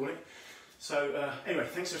Everest, as I call it. So anyway,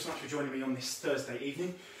 thanks so much for joining me on this Thursday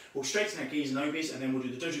evening. We'll straighten our gis and obis, and then we'll do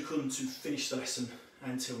the Dojo Kun to finish the lesson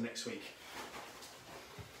until next week.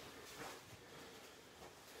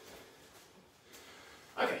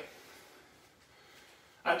 Okay.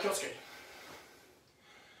 Kyosuke.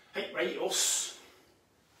 Hey, ready, os.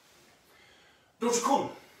 Dojo Kun.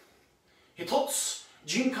 Hitotsu,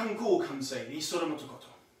 Jinkankou Kansei ni Soromoto koto.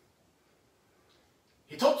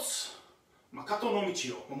 Hitotsu, Makato no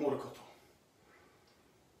michi o momoru koto.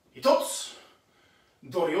 Hitotsu,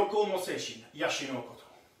 Doryoko no seishin yashino koto.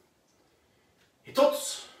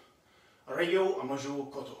 Hitotsu, Reio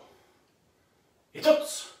amajo koto.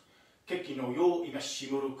 Hitotsu, Keki no yo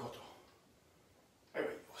imashimuru koto.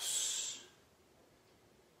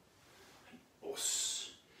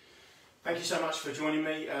 Thank you so much for joining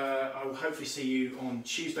me. I will hopefully see you on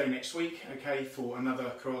Tuesday next week, okay, for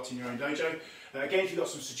another Karate in Your Own Dojo. Again, if you've got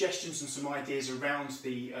some suggestions and some ideas around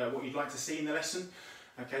the what you'd like to see in the lesson,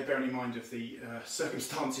 okay, bearing in mind of the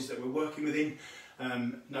circumstances that we're working within,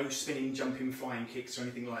 no spinning, jumping, flying kicks or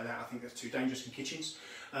anything like that. I think that's too dangerous in kitchens.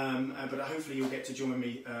 But hopefully you'll get to join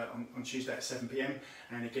me on Tuesday at 7 PM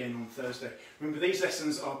and again on Thursday. Remember, these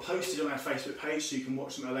lessons are posted on our Facebook page, so you can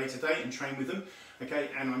watch them at a later date and train with them. Okay,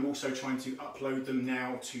 and I'm also trying to upload them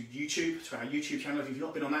now to YouTube, to our YouTube channel. If you've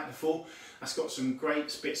not been on that before, that's got some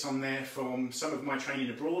great bits on there from some of my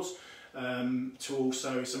training abroad, to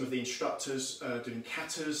also some of the instructors doing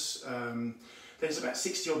katas. There's about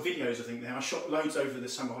 60 odd videos, I think, now. I shot loads over the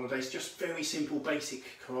summer holidays, just very simple, basic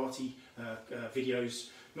karate videos,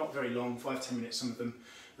 not very long, 5–10 minutes, some of them,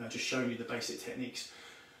 just showing you the basic techniques.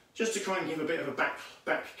 Just to try and give a bit of a back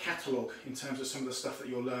catalogue in terms of some of the stuff that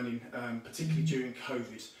you're learning, particularly during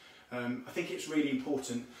COVID. I think it's really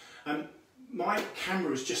important. My camera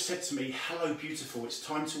has just said to me, "Hello beautiful, it's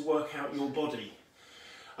time to work out your body."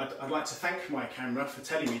 I'd like to thank my camera for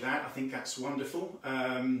telling me that. I think that's wonderful.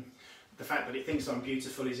 The fact that it thinks I'm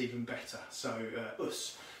beautiful is even better. So,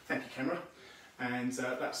 thank you, camera. and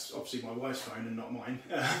that's obviously my wife's phone and not mine.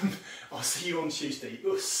 I'll see you on Tuesday.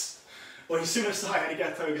 Us.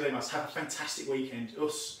 Arigatou gozaimasu. Have a fantastic weekend.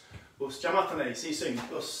 Us. Jamatane. See you soon.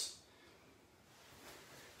 Us.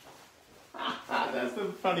 That's the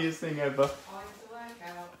funniest thing ever. Time to work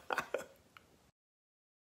out.